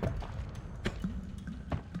exist.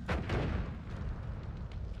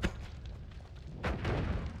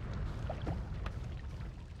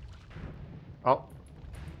 Oh.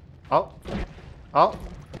 Oh. Oh.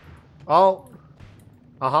 Oh.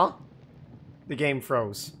 Uh-huh. The game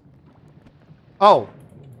froze. Oh.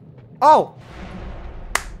 Oh!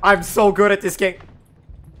 I'm so good at this game.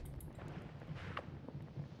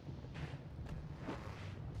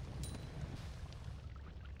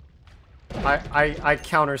 I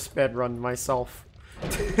counter sped run myself.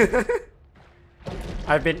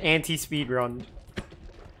 I've been anti-speed run.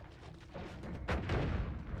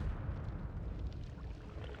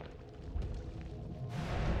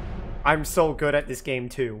 I'm so good at this game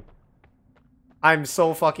too. I'm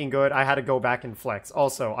so fucking good, I had to go back and flex.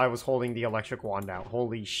 Also, I was holding the electric wand out.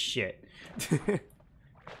 Holy shit.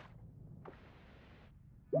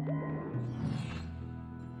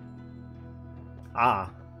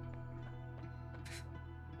 Ah.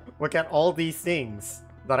 Look at all these things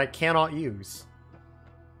that I cannot use.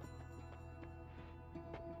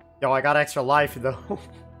 Yo, I got extra life though.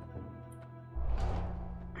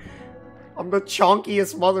 I'm the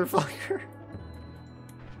chonkiest motherfucker.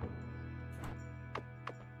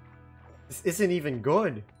 This isn't even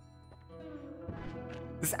good.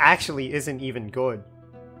 This actually isn't even good.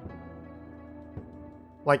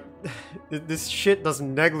 Like, this shit does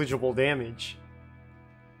negligible damage.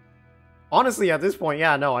 Honestly, at this point,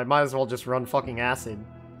 yeah, no, I might as well just run fucking acid.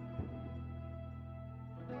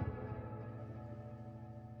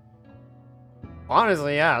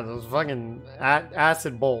 Honestly, yeah, those fucking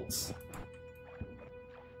acid bolts.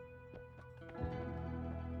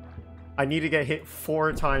 I need to get hit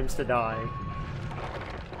 4 times to die.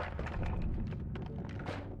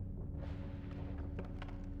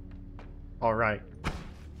 Alright.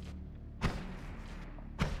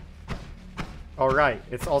 Alright,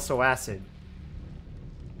 it's also acid.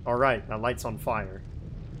 Alright, that light's on fire.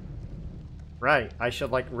 Right, I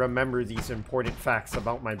should, like, remember these important facts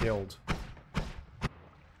about my build.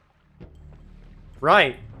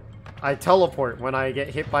 Right! I teleport when I get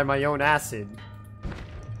hit by my own acid.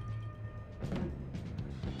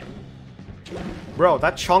 Bro,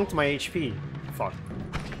 that chunked my HP. Fuck.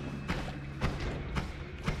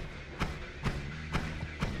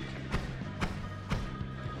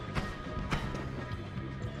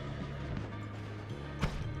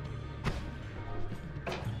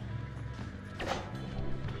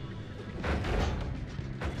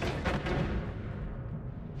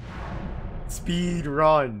 Speed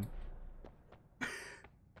run.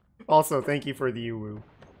 Also, thank you for the Uwu.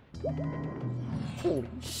 Holy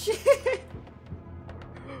shit.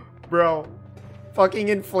 Bro, fucking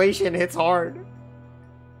inflation hits hard.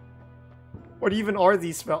 What even are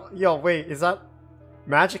these spells? Yo, wait, is that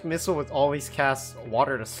magic missile with always casts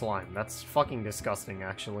water to slime? That's fucking disgusting,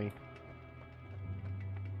 actually.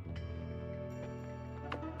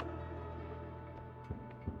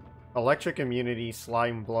 Electric immunity,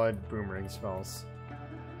 slime, blood, boomerang spells.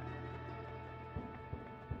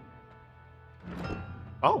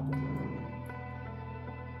 Oh.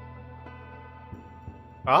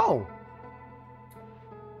 Oh.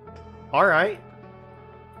 Alright.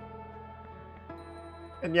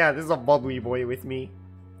 And yeah, this is a bubbly boy with me.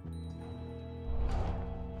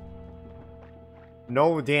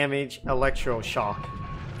 No damage, electroshock.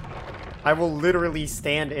 I will literally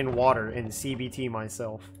stand in water and CBT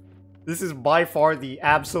myself. This is by far the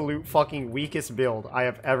absolute fucking weakest build I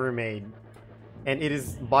have ever made. And it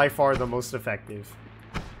is by far the most effective.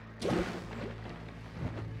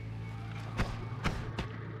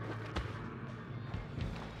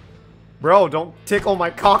 Bro, don't tickle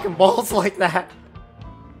my cock and balls like that.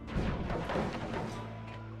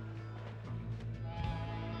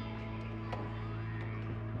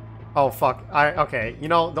 Oh, fuck. Okay, you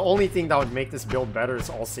know, the only thing that would make this build better is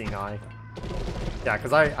All-Seeing Eye. Yeah,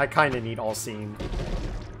 because I kind of need All-Seeing.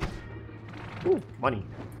 Ooh, money.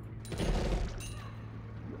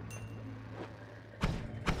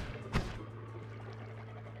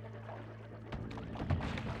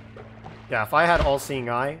 Yeah, if I had All-Seeing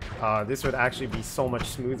Eye, this would actually be so much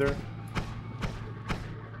smoother.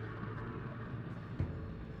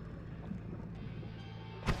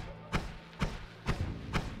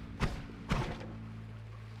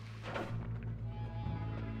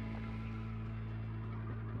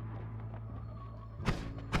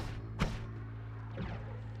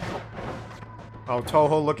 Oh,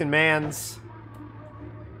 Toho looking mans.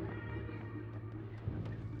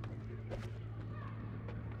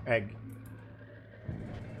 Egg.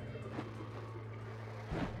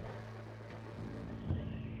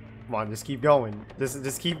 Come on, just keep going.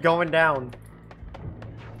 Just keep going down.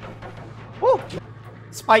 Oh!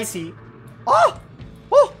 Spicy. Oh!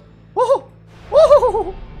 Oh! Oh!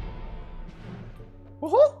 Oh!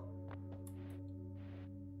 Oh!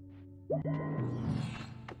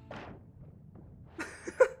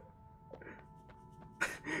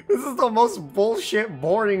 This is the most bullshit,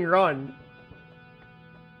 boring run.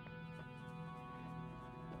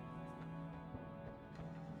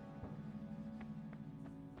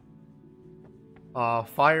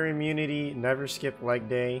 Fire immunity, never skip leg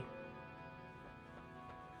day.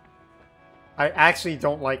 I actually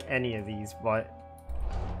don't like any of these, but...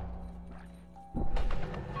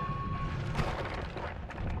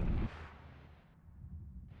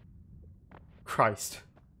 Christ.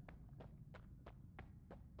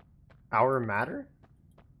 Hour matter?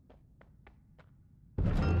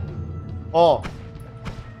 Oh.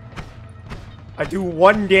 I do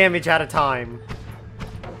 1 damage at a time.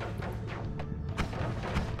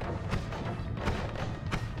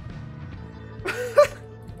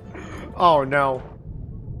 Oh no.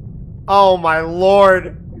 Oh my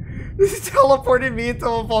lord. This teleported me into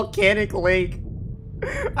a volcanic lake.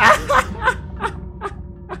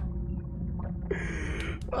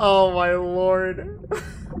 Oh my lord.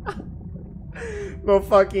 The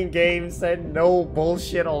fucking game said no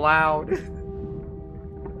bullshit allowed.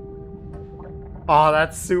 Oh,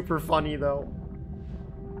 that's super funny though.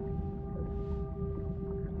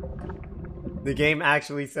 The game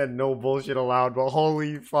actually said no bullshit allowed, but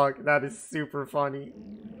holy fuck, that is super funny.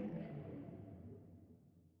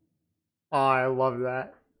 Oh, I love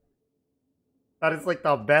that. That is like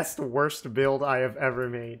the best worst build I have ever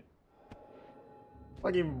made.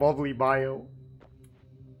 Fucking bubbly bio.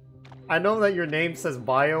 I know that your name says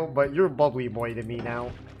bio, but you're bubbly boy to me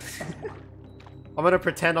now. I'm gonna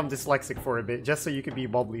pretend I'm dyslexic for a bit, just so you can be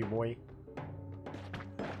bubbly boy.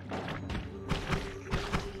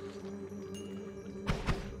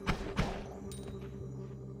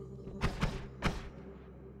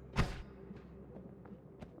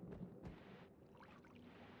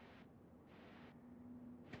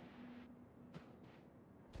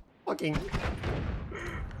 Fucking...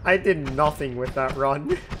 I did nothing with that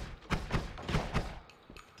run.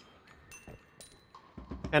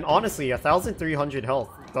 And honestly, 1,300 health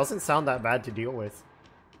doesn't sound that bad to deal with.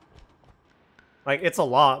 Like, it's a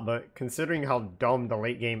lot, but considering how dumb the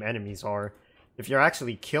late game enemies are, if you're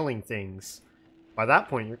actually killing things, by that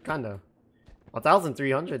point you're kinda...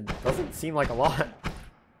 1,300 doesn't seem like a lot.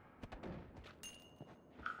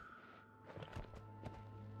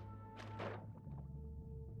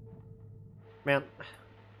 Man,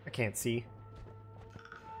 I can't see.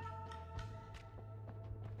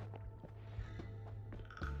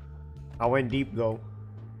 I went deep though.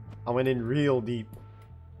 I went in real deep.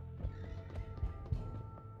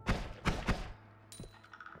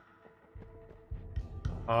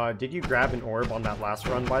 Did you grab an orb on that last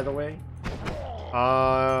run, by the way?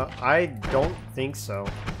 I don't think so.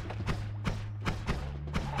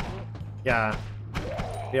 Yeah.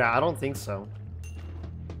 Yeah, I don't think so.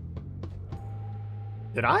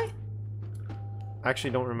 Did I? I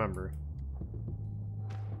actually don't remember.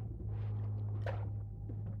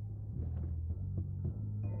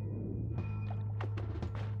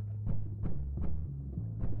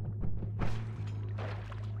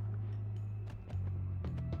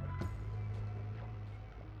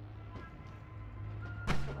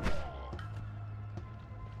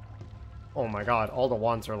 Oh my god, all the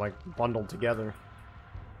wands are like bundled together.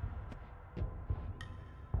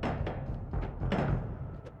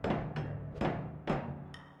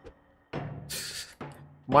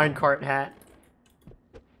 Minecart hat.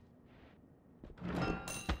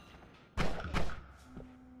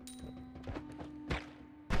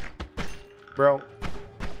 Bro.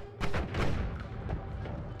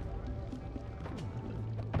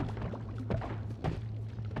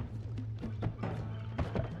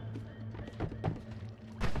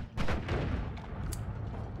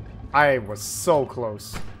 I was so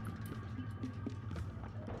close.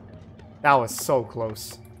 That was so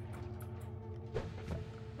close.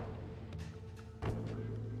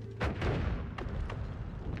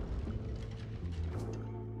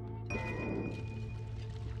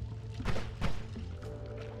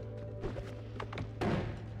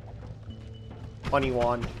 Funny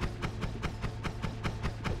wand.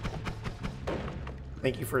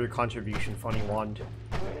 Thank you for your contribution, funny wand.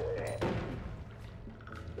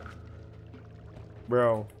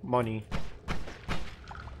 Bro, money.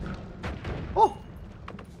 Oh!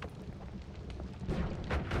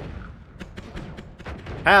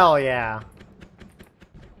 Hell yeah!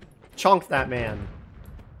 Chunk that man.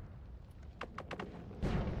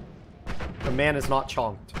 The man is not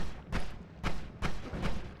chunked.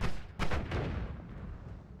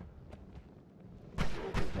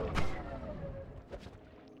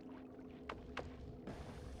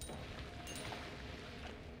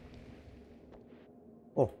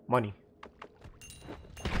 Oh, money.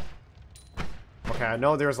 Okay, I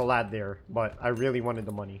know there's a lad there, but I really wanted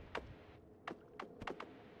the money.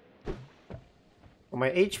 Well,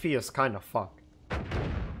 my HP is kind of fucked.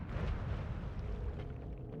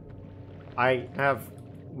 I have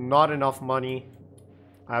not enough money.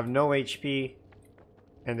 I have no HP.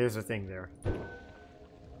 And there's a thing there.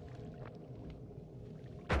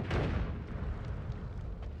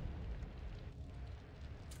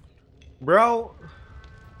 Bro.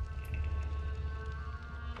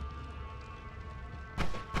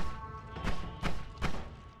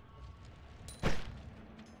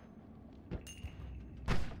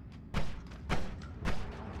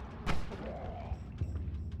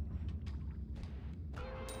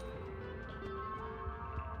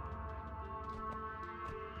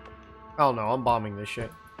 Oh no, I'm bombing this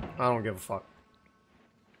shit. I don't give a fuck.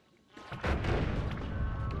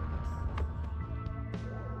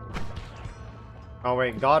 Oh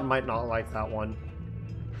wait, God might not like that one.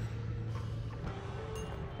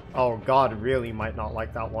 Oh, God really might not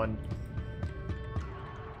like that one.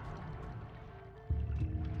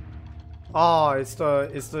 Oh, it's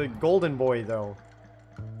the golden boy though.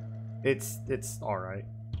 It's alright.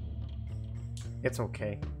 It's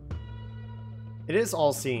okay. It is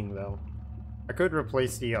all-seeing though. I could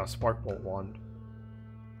replace the Spark Bolt wand.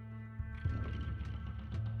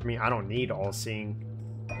 I mean, I don't need all-seeing.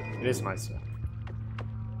 It is nice though.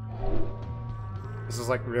 This is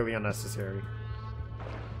like really unnecessary.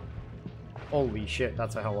 Holy shit,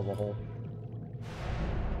 that's a hell of a hole.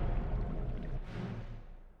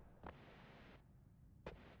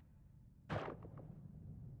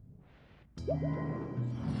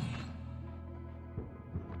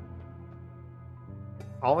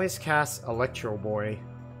 Always cast Electro Boy.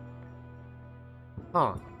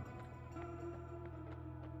 Huh.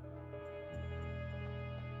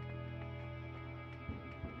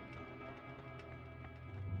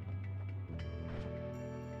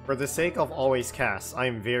 For the sake of always cast, I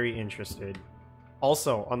am very interested.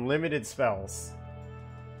 Also, unlimited spells.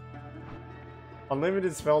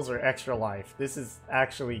 Unlimited spells are extra life. This is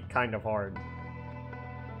actually kind of hard.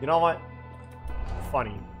 You know what?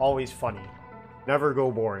 Funny. Always funny. Never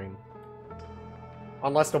go boring.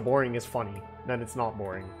 Unless the boring is funny. Then it's not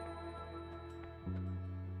boring.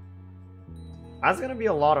 That's gonna be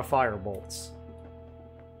a lot of fire bolts.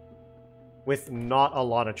 With not a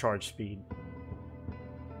lot of charge speed.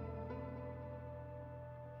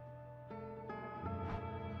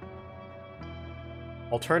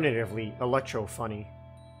 Alternatively, Electro Funny.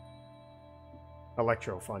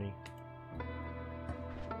 Electro Funny.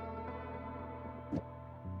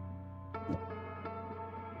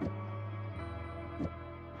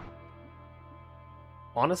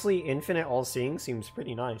 Honestly, Infinite All-Seeing seems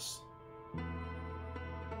pretty nice.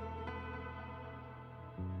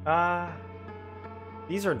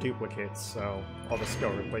 These are duplicates, so I'll just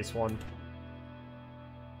go replace one.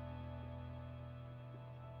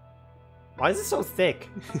 Why is it so thick?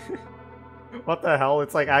 What the hell?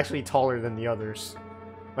 It's like actually taller than the others.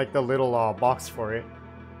 Like the little box for it.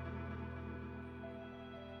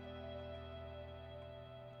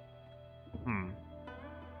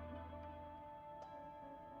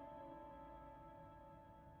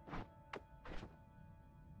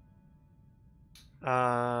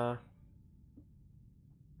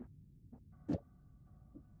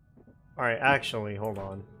 Alright, actually, hold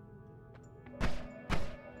on.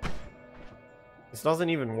 This doesn't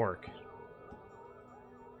even work.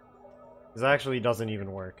 This actually doesn't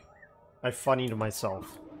even work. I funnied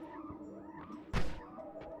myself.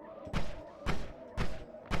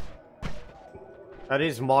 That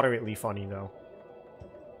is moderately funny, though.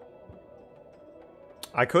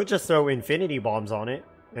 I could just throw infinity bombs on it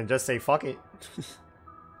and just say fuck it.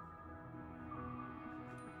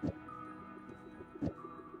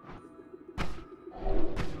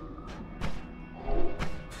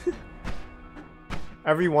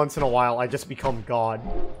 Every once in a while, I just become God.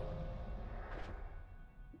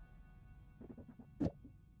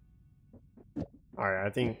 Alright, I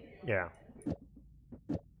think, yeah.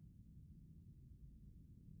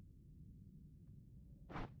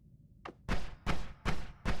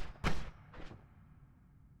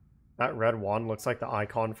 That red wand looks like the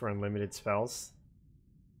icon for unlimited spells.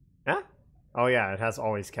 Yeah? Oh yeah, it has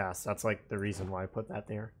always cast. That's like the reason why I put that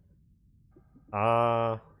there.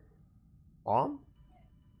 Bomb?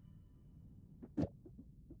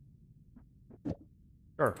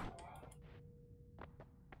 Sure.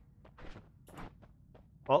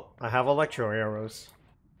 Well, I have electro arrows.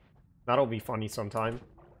 That'll be funny sometime.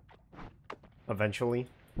 Eventually.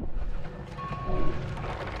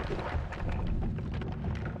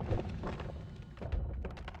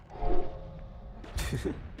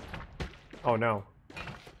 Oh no.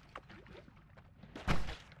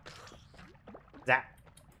 Zap.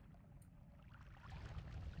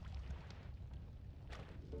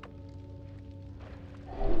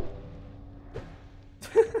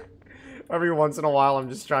 Every once in a while, I'm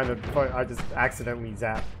just trying to. I just accidentally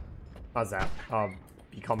zap. Not zap.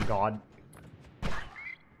 Become God.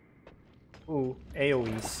 Ooh,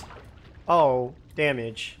 AoEs. Oh,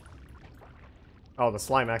 damage. Oh, the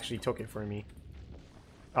slime actually took it for me.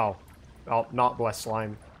 Oh. Oh, not bless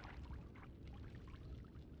slime.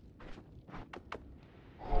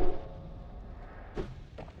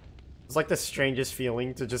 It's like the strangest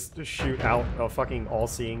feeling to just shoot out a fucking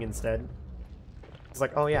all-seeing instead. It's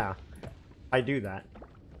like, oh yeah, I do that.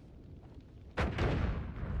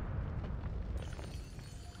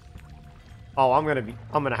 Oh, I'm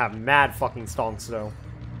gonna have mad fucking stonks though.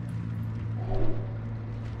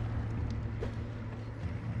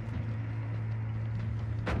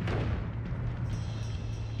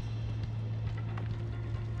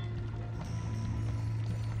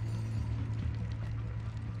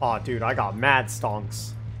 Oh, dude, I got mad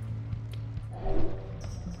stonks.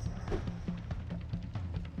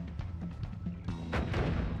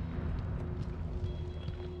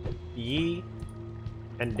 Yee,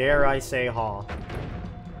 and dare I say ha.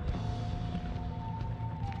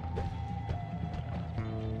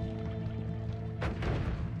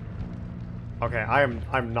 Okay,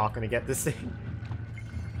 I'm not gonna get this thing.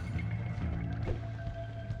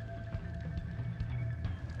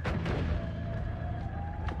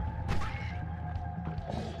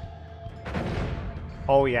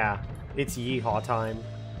 Oh yeah, it's yeehaw time.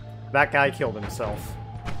 That guy killed himself.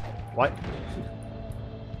 What?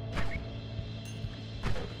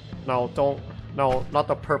 No, don't. No, not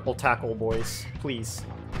the purple tackle boys. Please.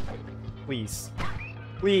 Please.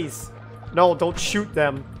 Please. No, don't shoot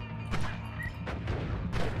them.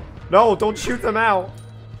 No, don't shoot them out.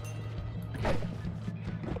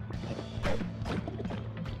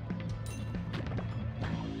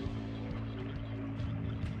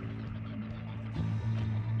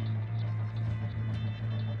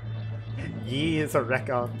 Yi is a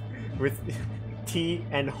Rekka with T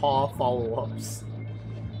and Ha follow-ups.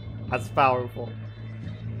 That's powerful.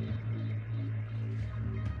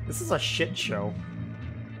 This is a shit show.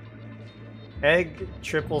 Egg,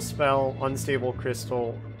 triple spell, unstable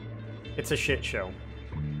crystal. It's a shit show.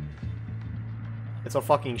 It's a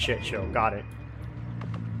fucking shit show. Got it.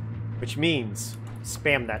 Which means,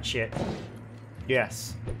 spam that shit.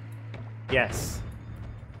 Yes. Yes.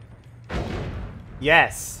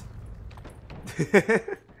 Yes.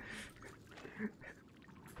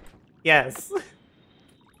 Yes.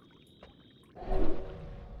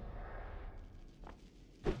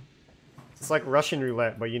 It's like Russian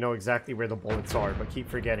roulette, but you know exactly where the bullets are, but keep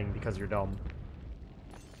forgetting because you're dumb.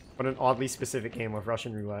 What an oddly specific game of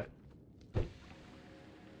Russian roulette.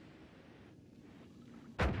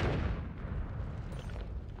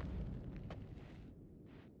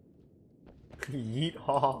 Yeet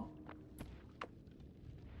ha.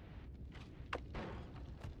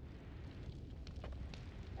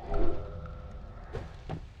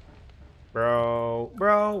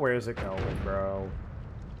 Bro, where's it going, bro?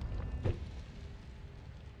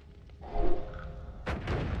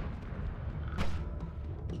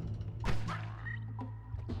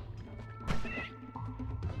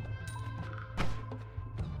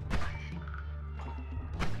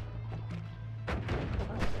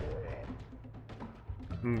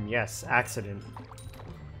 Yes, accident.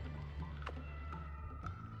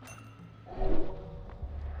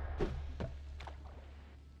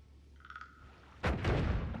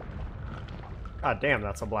 God damn,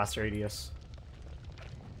 that's a blast radius.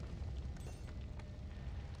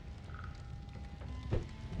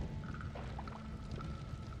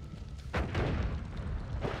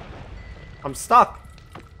 I'm stuck!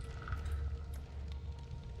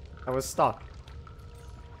 I was stuck.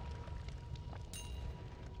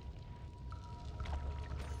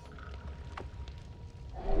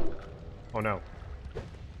 Oh no.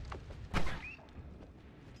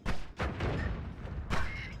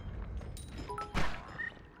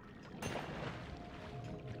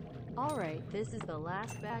 Alright, this is the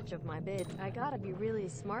last batch of my bid. I gotta be really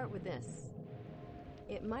smart with this.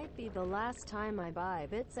 It might be the last time I buy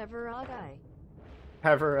bits ever a guy.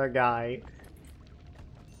 Ever a guy.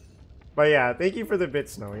 But yeah, thank you for the bit,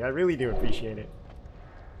 Snowy. I really do appreciate it.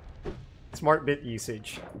 Smart bit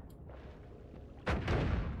usage.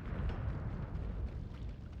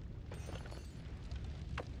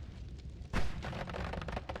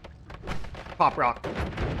 Pop rock.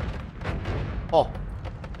 Oh.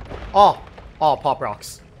 Oh. Oh, pop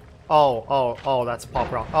rocks. Oh, that's pop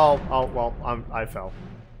rock. Oh, well, I fell.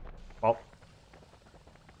 Well.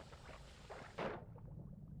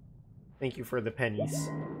 Thank you for the pennies.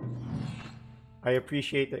 I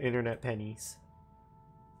appreciate the internet pennies.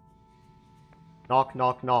 Knock,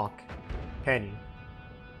 knock, knock. Penny.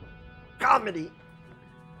 Comedy!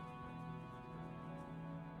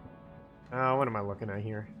 What am I looking at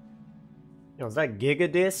here? Yo, is that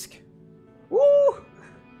Gigadisc? Woo!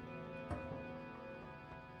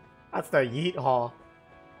 That's the Yeet-Haw.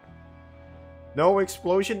 No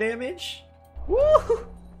explosion damage? Woo!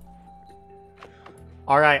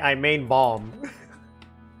 Alright, I main bomb.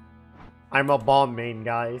 I'm a bomb main,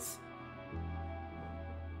 guys.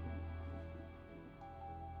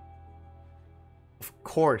 Of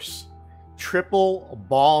course. Triple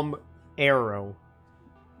bomb arrow.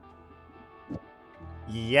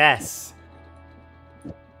 Yes.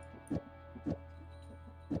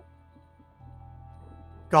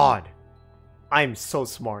 God. I'm so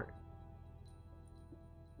smart.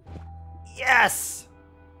 Yes!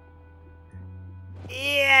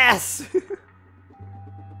 Yes!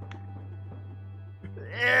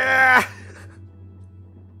 Yeah!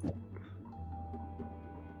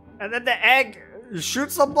 And then the egg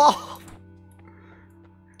shoots a ball.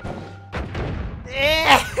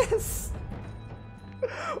 Yes!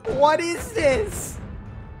 What is this?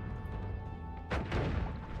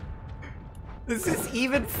 This is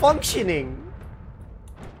even functioning.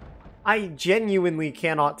 I genuinely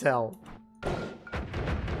cannot tell.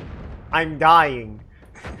 I'm dying.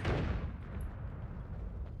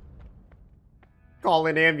 Call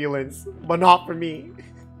an ambulance, but not for me.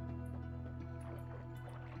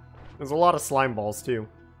 There's a lot of slime balls too.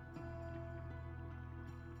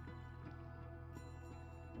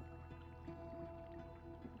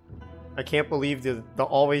 I can't believe the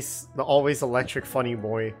always electric funny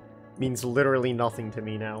boy means literally nothing to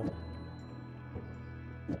me now.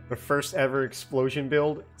 The first ever explosion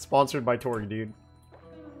build sponsored by Tori, dude.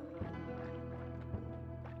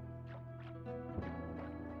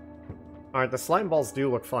 Alright, the slime balls do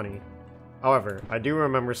look funny. However, I do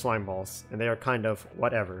remember slime balls, and they are kind of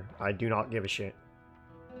whatever. I do not give a shit.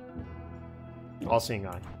 All-seeing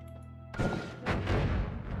eye.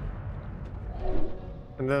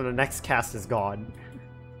 And then the next cast is God.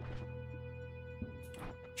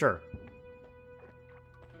 Sure.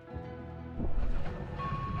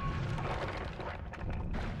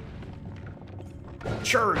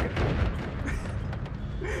 Churg!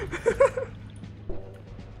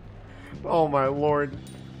 Oh my lord.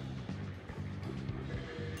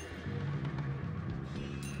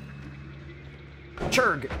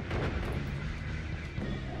 Churg!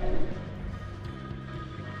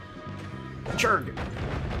 Churg!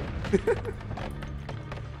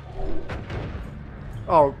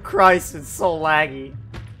 Oh Christ, it's so laggy.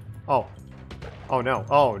 Oh. Oh no.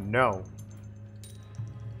 Oh no.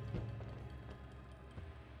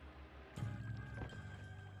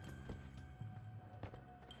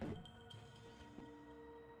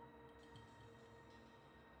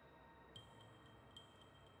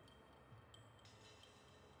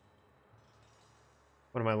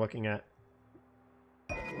 What am I looking at?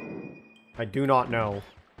 I do not know.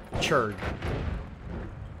 Churg.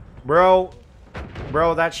 Bro.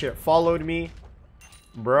 Bro, that shit followed me.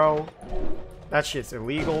 Bro. That shit's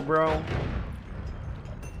illegal, bro.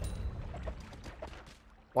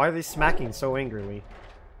 Why are they smacking so angrily?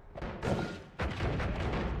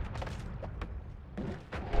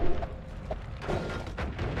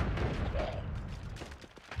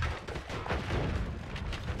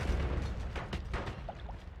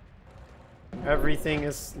 Everything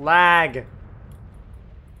is lag.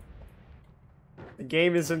 The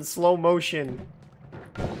game is in slow motion.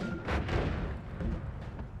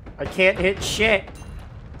 I can't hit shit.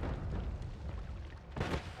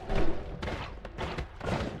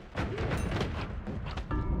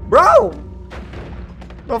 Bro!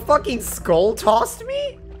 The fucking skull tossed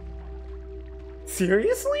me?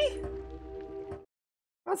 Seriously?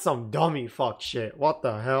 That's some dummy fuck shit. What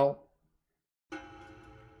the hell?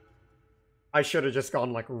 I should have just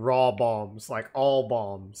gone like raw bombs, like all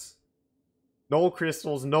bombs. No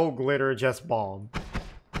crystals, no glitter, just bomb.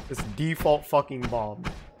 Just default fucking bomb.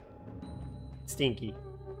 Stinky.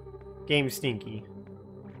 Game stinky.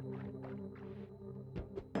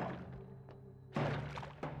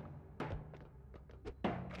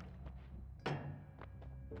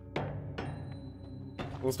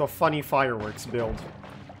 It was the funny fireworks build.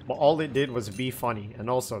 But all it did was be funny. And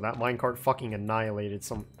also, that minecart fucking annihilated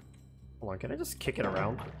some... Hold on, can I just kick it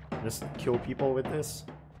around? Just kill people with this?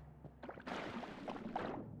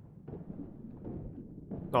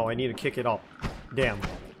 No, I need to kick it up. Damn.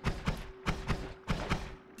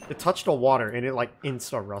 It touched the water and it like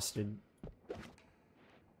insta-rusted.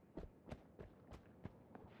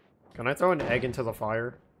 Can I throw an egg into the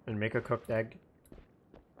fire and make a cooked egg?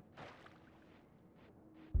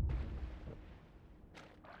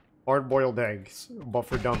 Hard-boiled eggs, but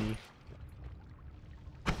for dummy.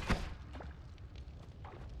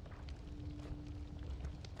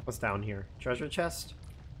 What's down here? Treasure chest?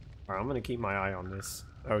 Alright, I'm gonna keep my eye on this.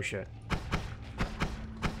 Oh shit.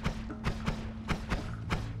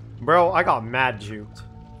 Bro, I got mad juked.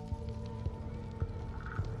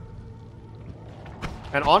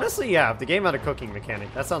 And honestly, yeah, if the game had a cooking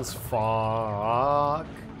mechanic, that sounds fuck.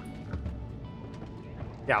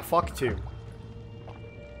 Yeah, fuck too.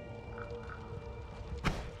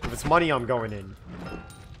 If it's money, I'm going in.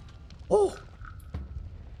 Oh!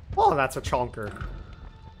 Oh, that's a chonker.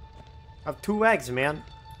 I have 2 eggs, man.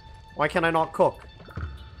 Why can't I not cook?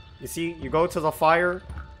 You see, you go to the fire,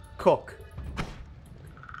 cook.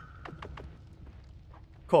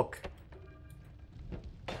 Cook.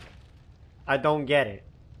 I don't get it.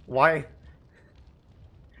 Why?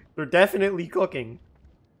 They're definitely cooking.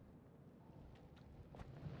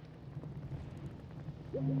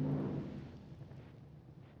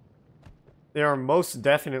 They are most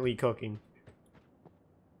definitely cooking.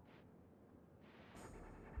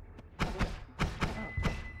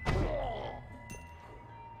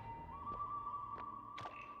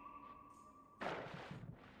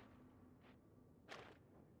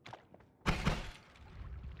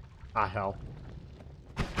 Ah, hell.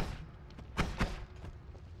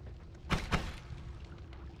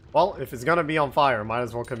 Well, if it's gonna be on fire, might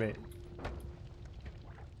as well commit.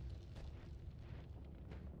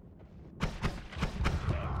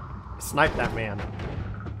 Snipe that man.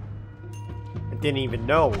 I didn't even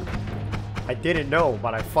know. I didn't know,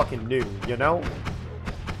 but I fucking knew, you know?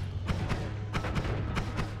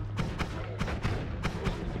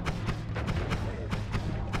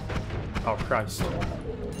 Oh, Christ.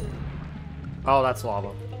 Oh, that's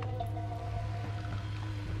lava.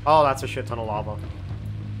 Oh, that's a shit ton of lava.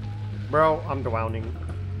 Bro, I'm drowning.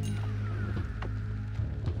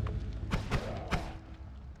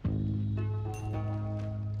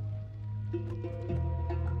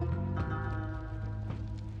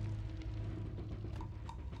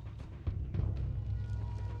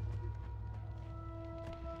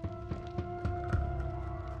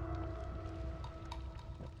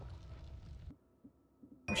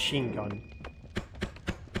 Machine gun.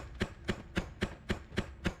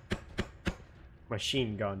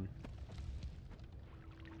 Machine gun.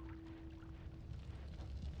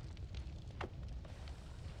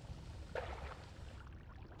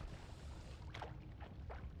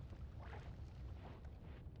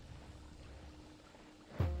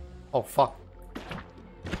 Oh, fuck.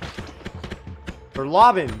 They're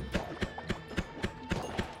lobbing.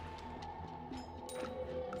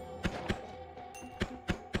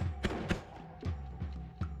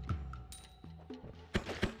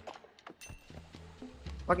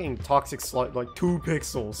 Fucking toxic slut, like 2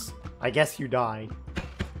 pixels. I guess you die.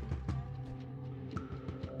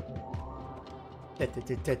 Da, da,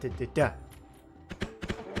 da, da, da, da, da.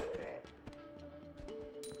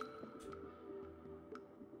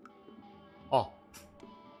 Oh.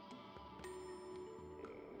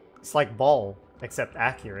 It's like ball, except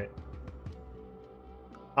accurate.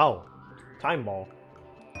 Oh. Time ball.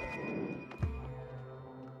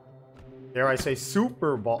 Dare I say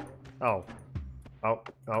super ball? Oh. Oh,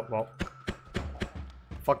 well.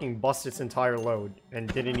 Fucking bust its entire load and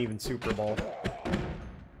didn't even super ball.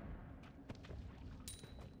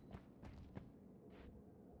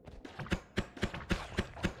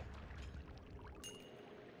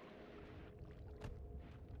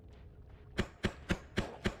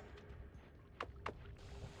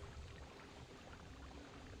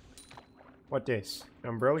 What this?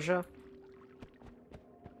 Ambrosia?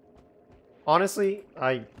 Honestly,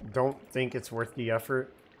 I don't think it's worth the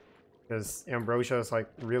effort, because Ambrosia is like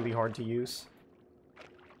really hard to use.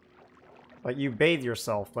 Like, you bathe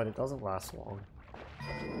yourself, but it doesn't last long.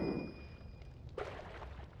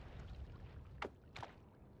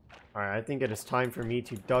 Alright, I think it is time for me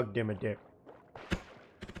to Doug dim a dip.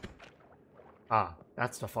 Ah,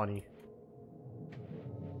 that's the funny.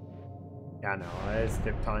 Yeah, no, it's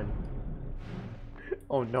dip time.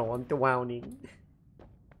 Oh no, I'm drowning.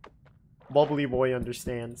 Bubbly boy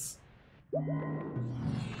understands.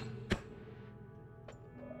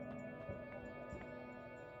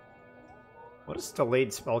 What does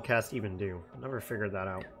delayed spellcast even do? I never figured that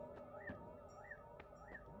out.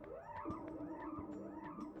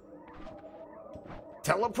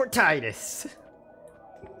 Teleportitis!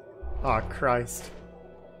 Oh, Christ.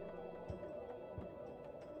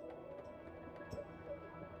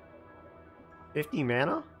 50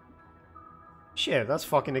 mana? Shit, that's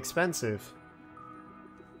fucking expensive.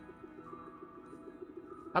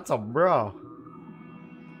 That's a bro.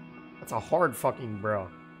 That's a hard fucking bro.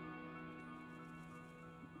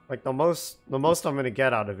 Like the most I'm gonna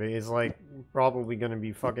get out of it is like probably gonna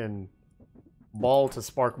be fucking ball to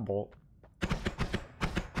spark bolt.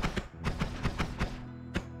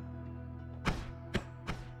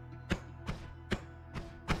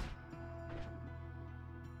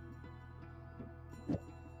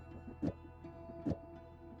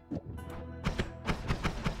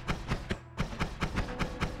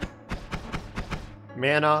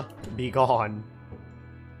 Mana, be gone.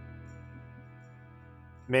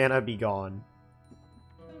 Mana, be gone.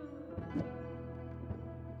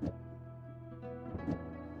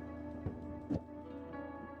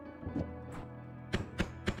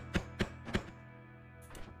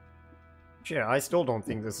 Shit, I still don't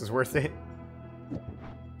think this is worth it.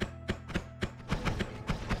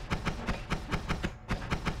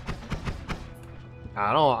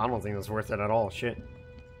 I don't think it's worth it at all. Shit.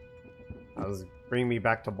 That was bringing me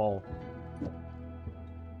back to ball.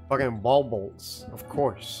 Fucking ball bolts, of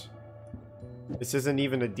course. This isn't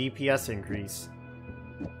even a DPS increase.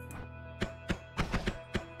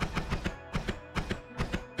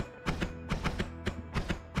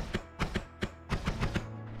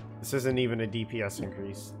 This isn't even a DPS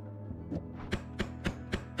increase.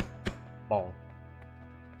 Ball.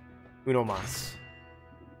 Uno mas.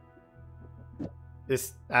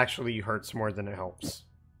 This actually hurts more than it helps.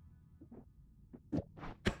 I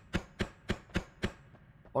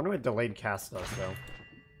wonder what delayed cast does, though.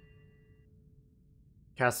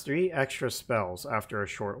 Cast 3 extra spells after a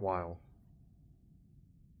short while.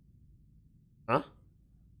 Huh?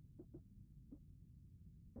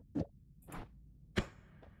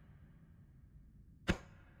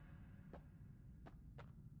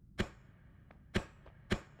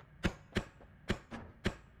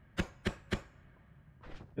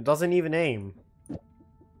 It doesn't even aim.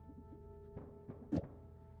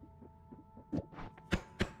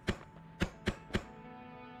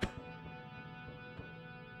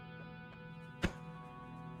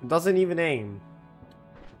 It doesn't even aim.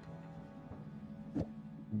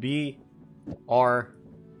 B R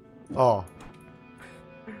Oh.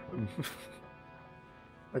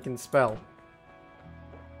 I can spell.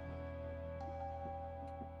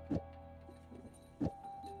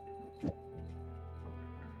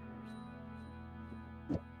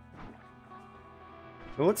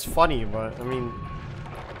 It looks funny, but I mean,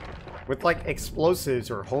 with like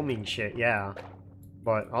explosives or homing shit, yeah.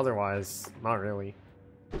 But otherwise, not really.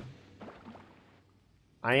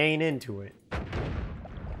 I ain't into it.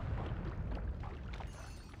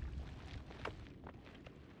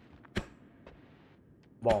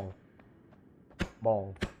 Ball.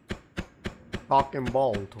 Ball. Cock and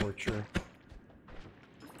ball torture.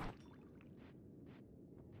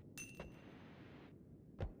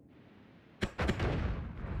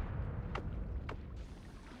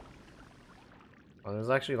 Oh,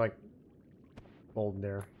 there's actually like gold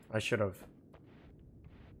there. I should have.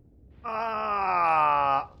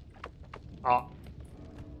 Ah! Ah.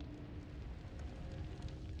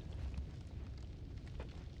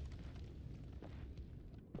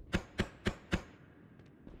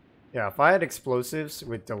 Yeah, if I had explosives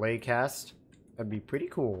with delay cast, that'd be pretty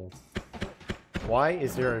cool. Why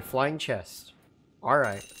is there a flying chest?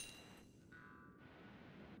 Alright.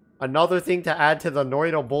 Another thing to add to the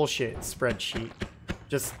Noida bullshit spreadsheet.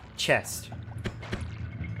 Just chest.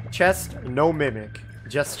 Chest, no mimic.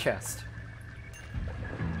 Just chest.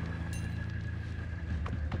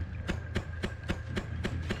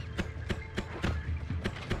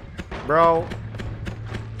 Bro.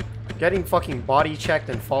 Getting fucking body checked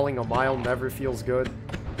and falling a mile never feels good.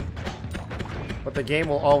 But the game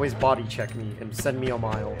will always body check me and send me a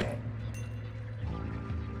mile.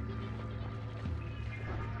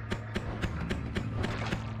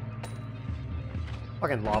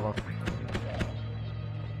 Fucking lava.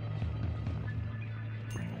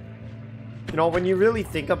 You know, when you really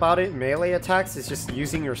think about it, melee attacks is just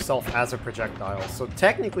using yourself as a projectile. So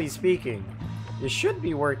technically speaking, it should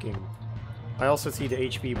be working. I also see the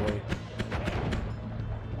HP boy.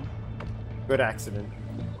 Good accident.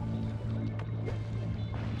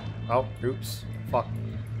 Oh, oops. Fuck.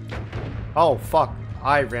 Oh, fuck.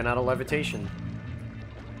 I ran out of levitation.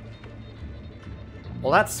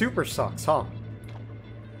 Well, that super sucks, huh?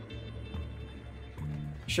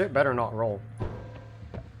 Shit better not roll.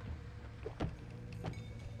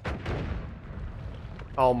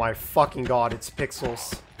 Oh my fucking god, it's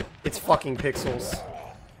pixels. It's fucking pixels.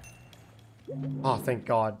 Oh, thank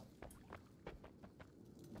god.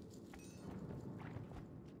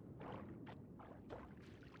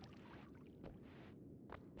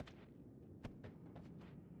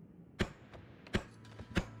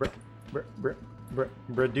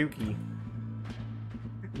 Dookie.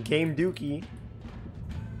 Game Dookie.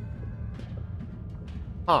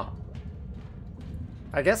 Huh.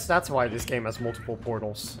 I guess that's why this game has multiple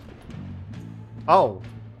portals. Oh.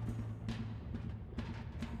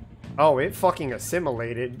 Oh, it fucking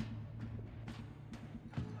assimilated.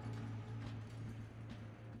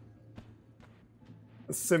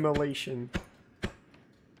 Assimilation.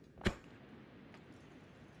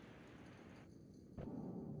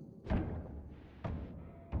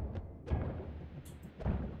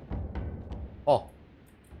 Oh.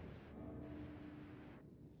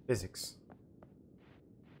 Physics.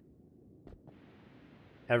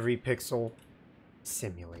 Every pixel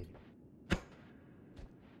simulated.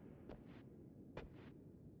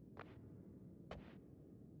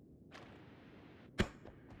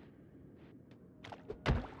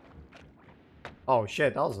 Oh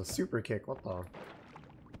shit, that was a super kick. What the?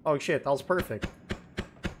 Oh shit, that was perfect.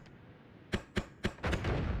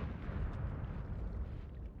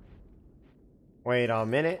 Wait a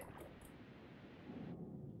minute.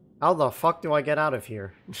 How the fuck do I get out of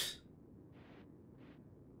here?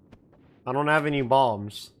 I don't have any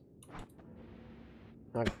bombs.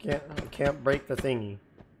 I can't break the thingy.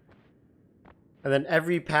 And then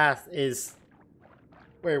every path is...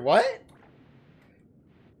 Wait, what?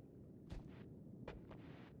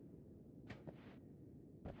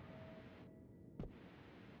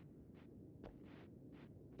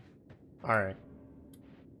 Alright.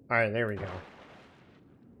 Alright, there we go.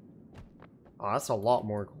 Oh, that's a lot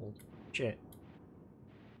more gold. Shit.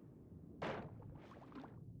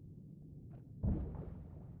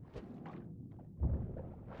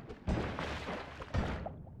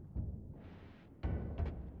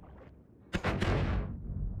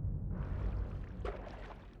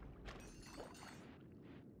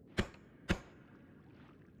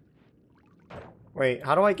 Wait,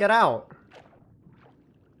 how do I get out?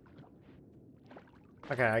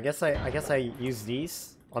 Okay, I guess I use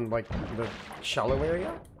these on like the shallow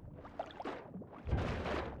area.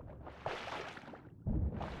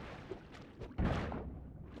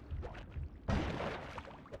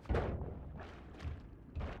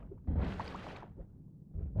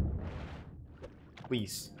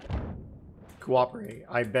 Please cooperate,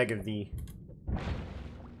 I beg of thee.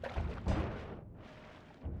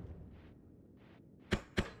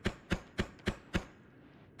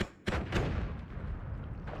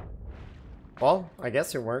 Well, I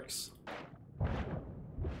guess it works.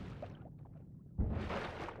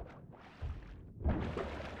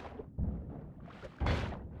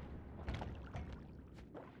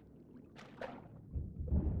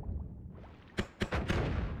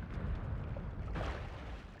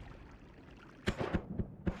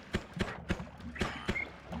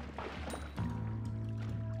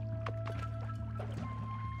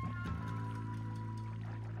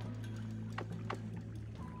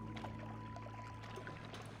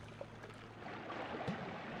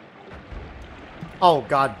 Oh,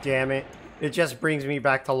 god damn it. It just brings me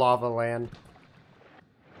back to Lava Land.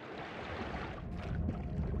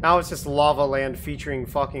 Now it's just Lava Land featuring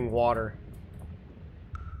fucking water.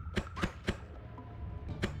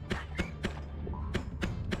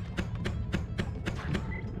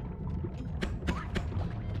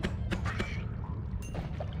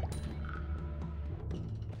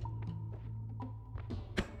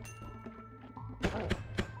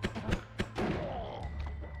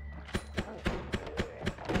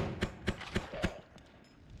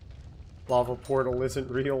 Lava portal isn't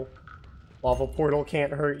real. Lava portal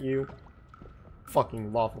can't hurt you.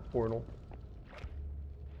 Fucking lava portal.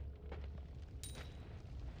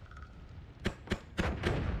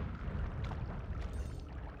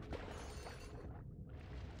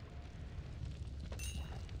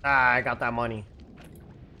 Ah, I got that money.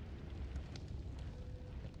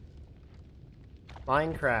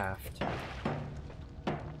 Minecraft.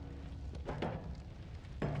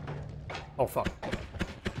 Oh, fuck.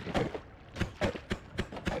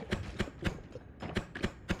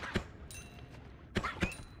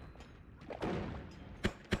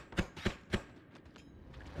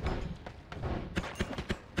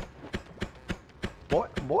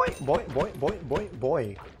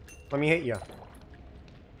 Boy. Let me hit ya.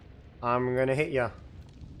 I'm gonna hit ya.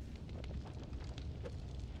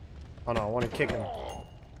 Oh no, I want to kick him.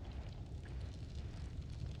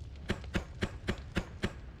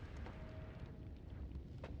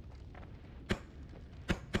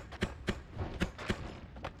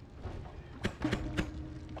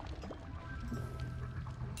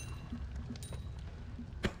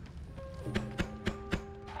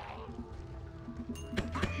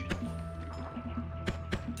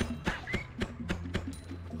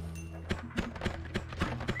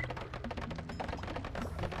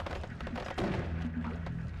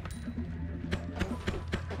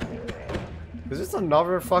 Is this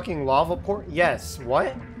another fucking lava port? Yes.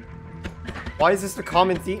 What? Why is this the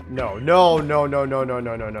common theme? No, no, no, no, no, no,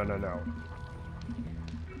 no, no, no, no, no.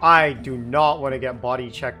 I do not want to get body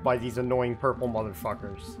checked by these annoying purple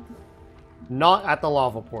motherfuckers. Not at the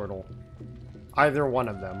lava portal. Either one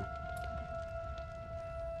of them.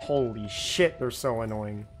 Holy shit, they're so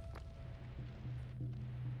annoying.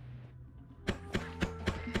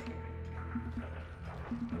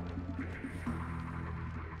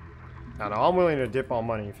 Now, I'm willing to dip on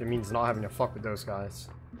money if it means not having to fuck with those guys.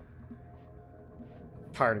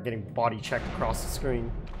 Tired of getting body checked across the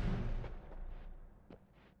screen.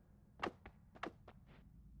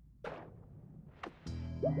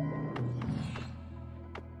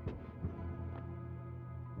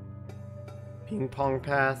 Ping pong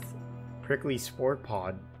path, prickly sport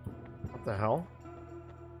pod. What the hell?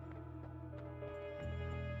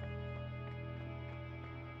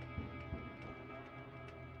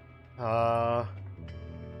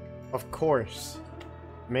 Of course.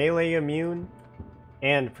 Melee immune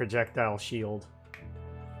and projectile shield.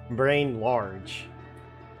 Brain large.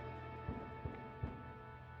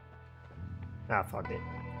 Ah, fuck it.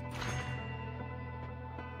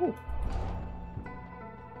 Ooh.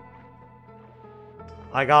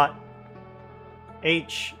 I got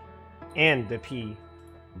H and the P.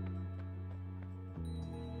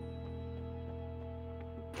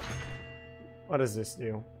 What does this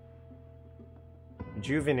do?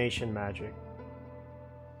 Rejuvenation magic.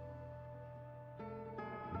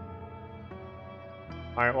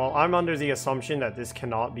 Alright, well, I'm under the assumption that this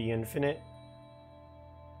cannot be infinite.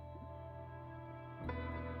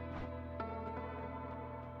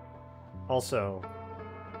 Also,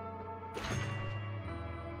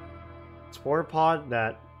 spore pod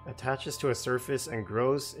that attaches to a surface and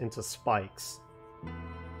grows into spikes.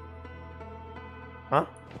 Huh?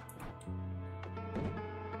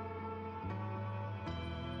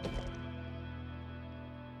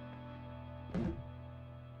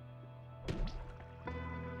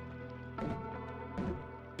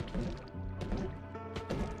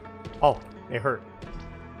 Oh, it hurt.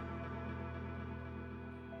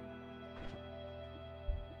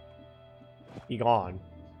 Be gone.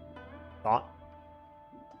 Thought.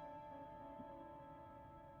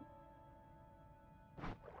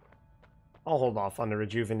 I'll hold off on the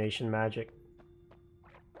rejuvenation magic.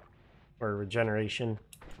 Or regeneration.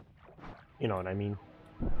 You know what I mean.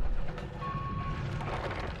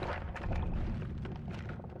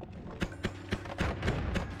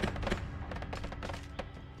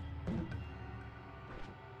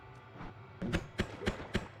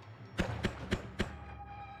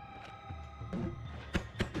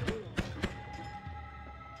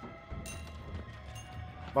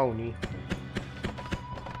 Bony.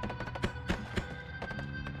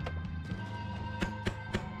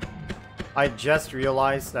 I just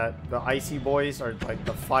realized that the Icy Boys are like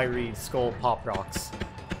the fiery skull pop rocks,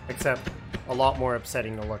 except a lot more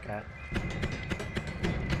upsetting to look at.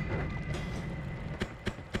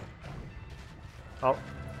 Oh,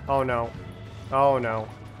 oh no, oh no,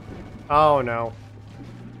 oh no,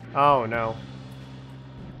 oh no.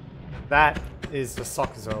 That is the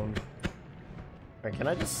suck zone. Wait, can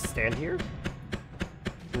I just stand here?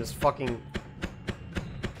 And just fucking...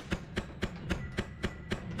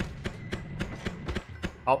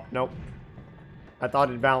 Oh, nope. I thought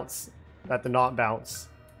it'd bounce. That did not bounce.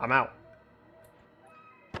 I'm out.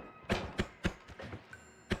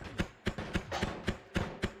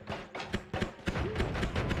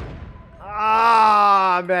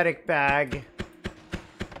 Ah, medic bag.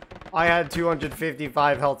 I had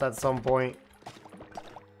 255 health at some point.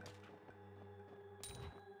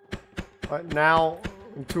 But now,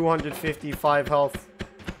 255 health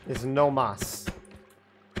is no mas.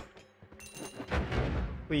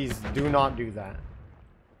 Please do not do that.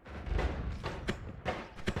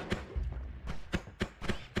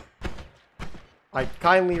 I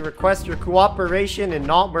kindly request your cooperation in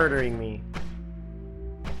not murdering me.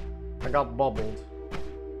 I got bubbled.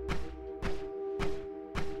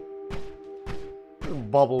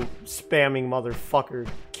 Bubble spamming motherfucker,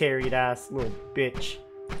 carried ass little bitch.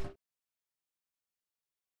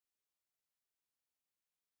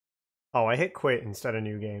 Oh, I hit quit instead of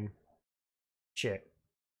new game. Shit.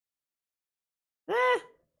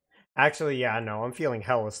 Actually, yeah, no, I'm feeling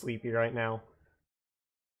hella sleepy right now.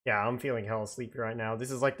 Yeah, I'm feeling hella sleepy right now.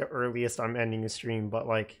 This is like the earliest I'm ending the stream, but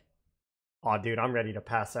like... Aw, dude, I'm ready to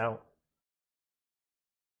pass out.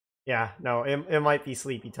 Yeah, no, it might be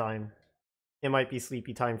sleepy time. It might be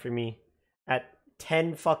sleepy time for me. At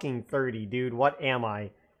 10 fucking 30, dude, what am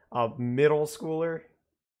I? A middle schooler?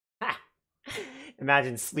 Ha!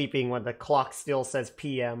 Imagine sleeping when the clock still says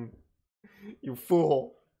PM. You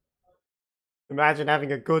fool. Imagine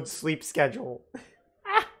having a good sleep schedule.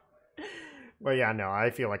 But yeah, no,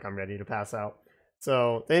 I feel like I'm ready to pass out.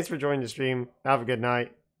 So, thanks for joining the stream. Have a good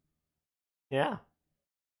night. Yeah.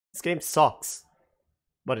 This game sucks.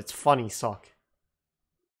 But it's funny suck.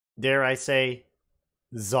 Dare I say,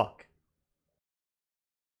 Zuck.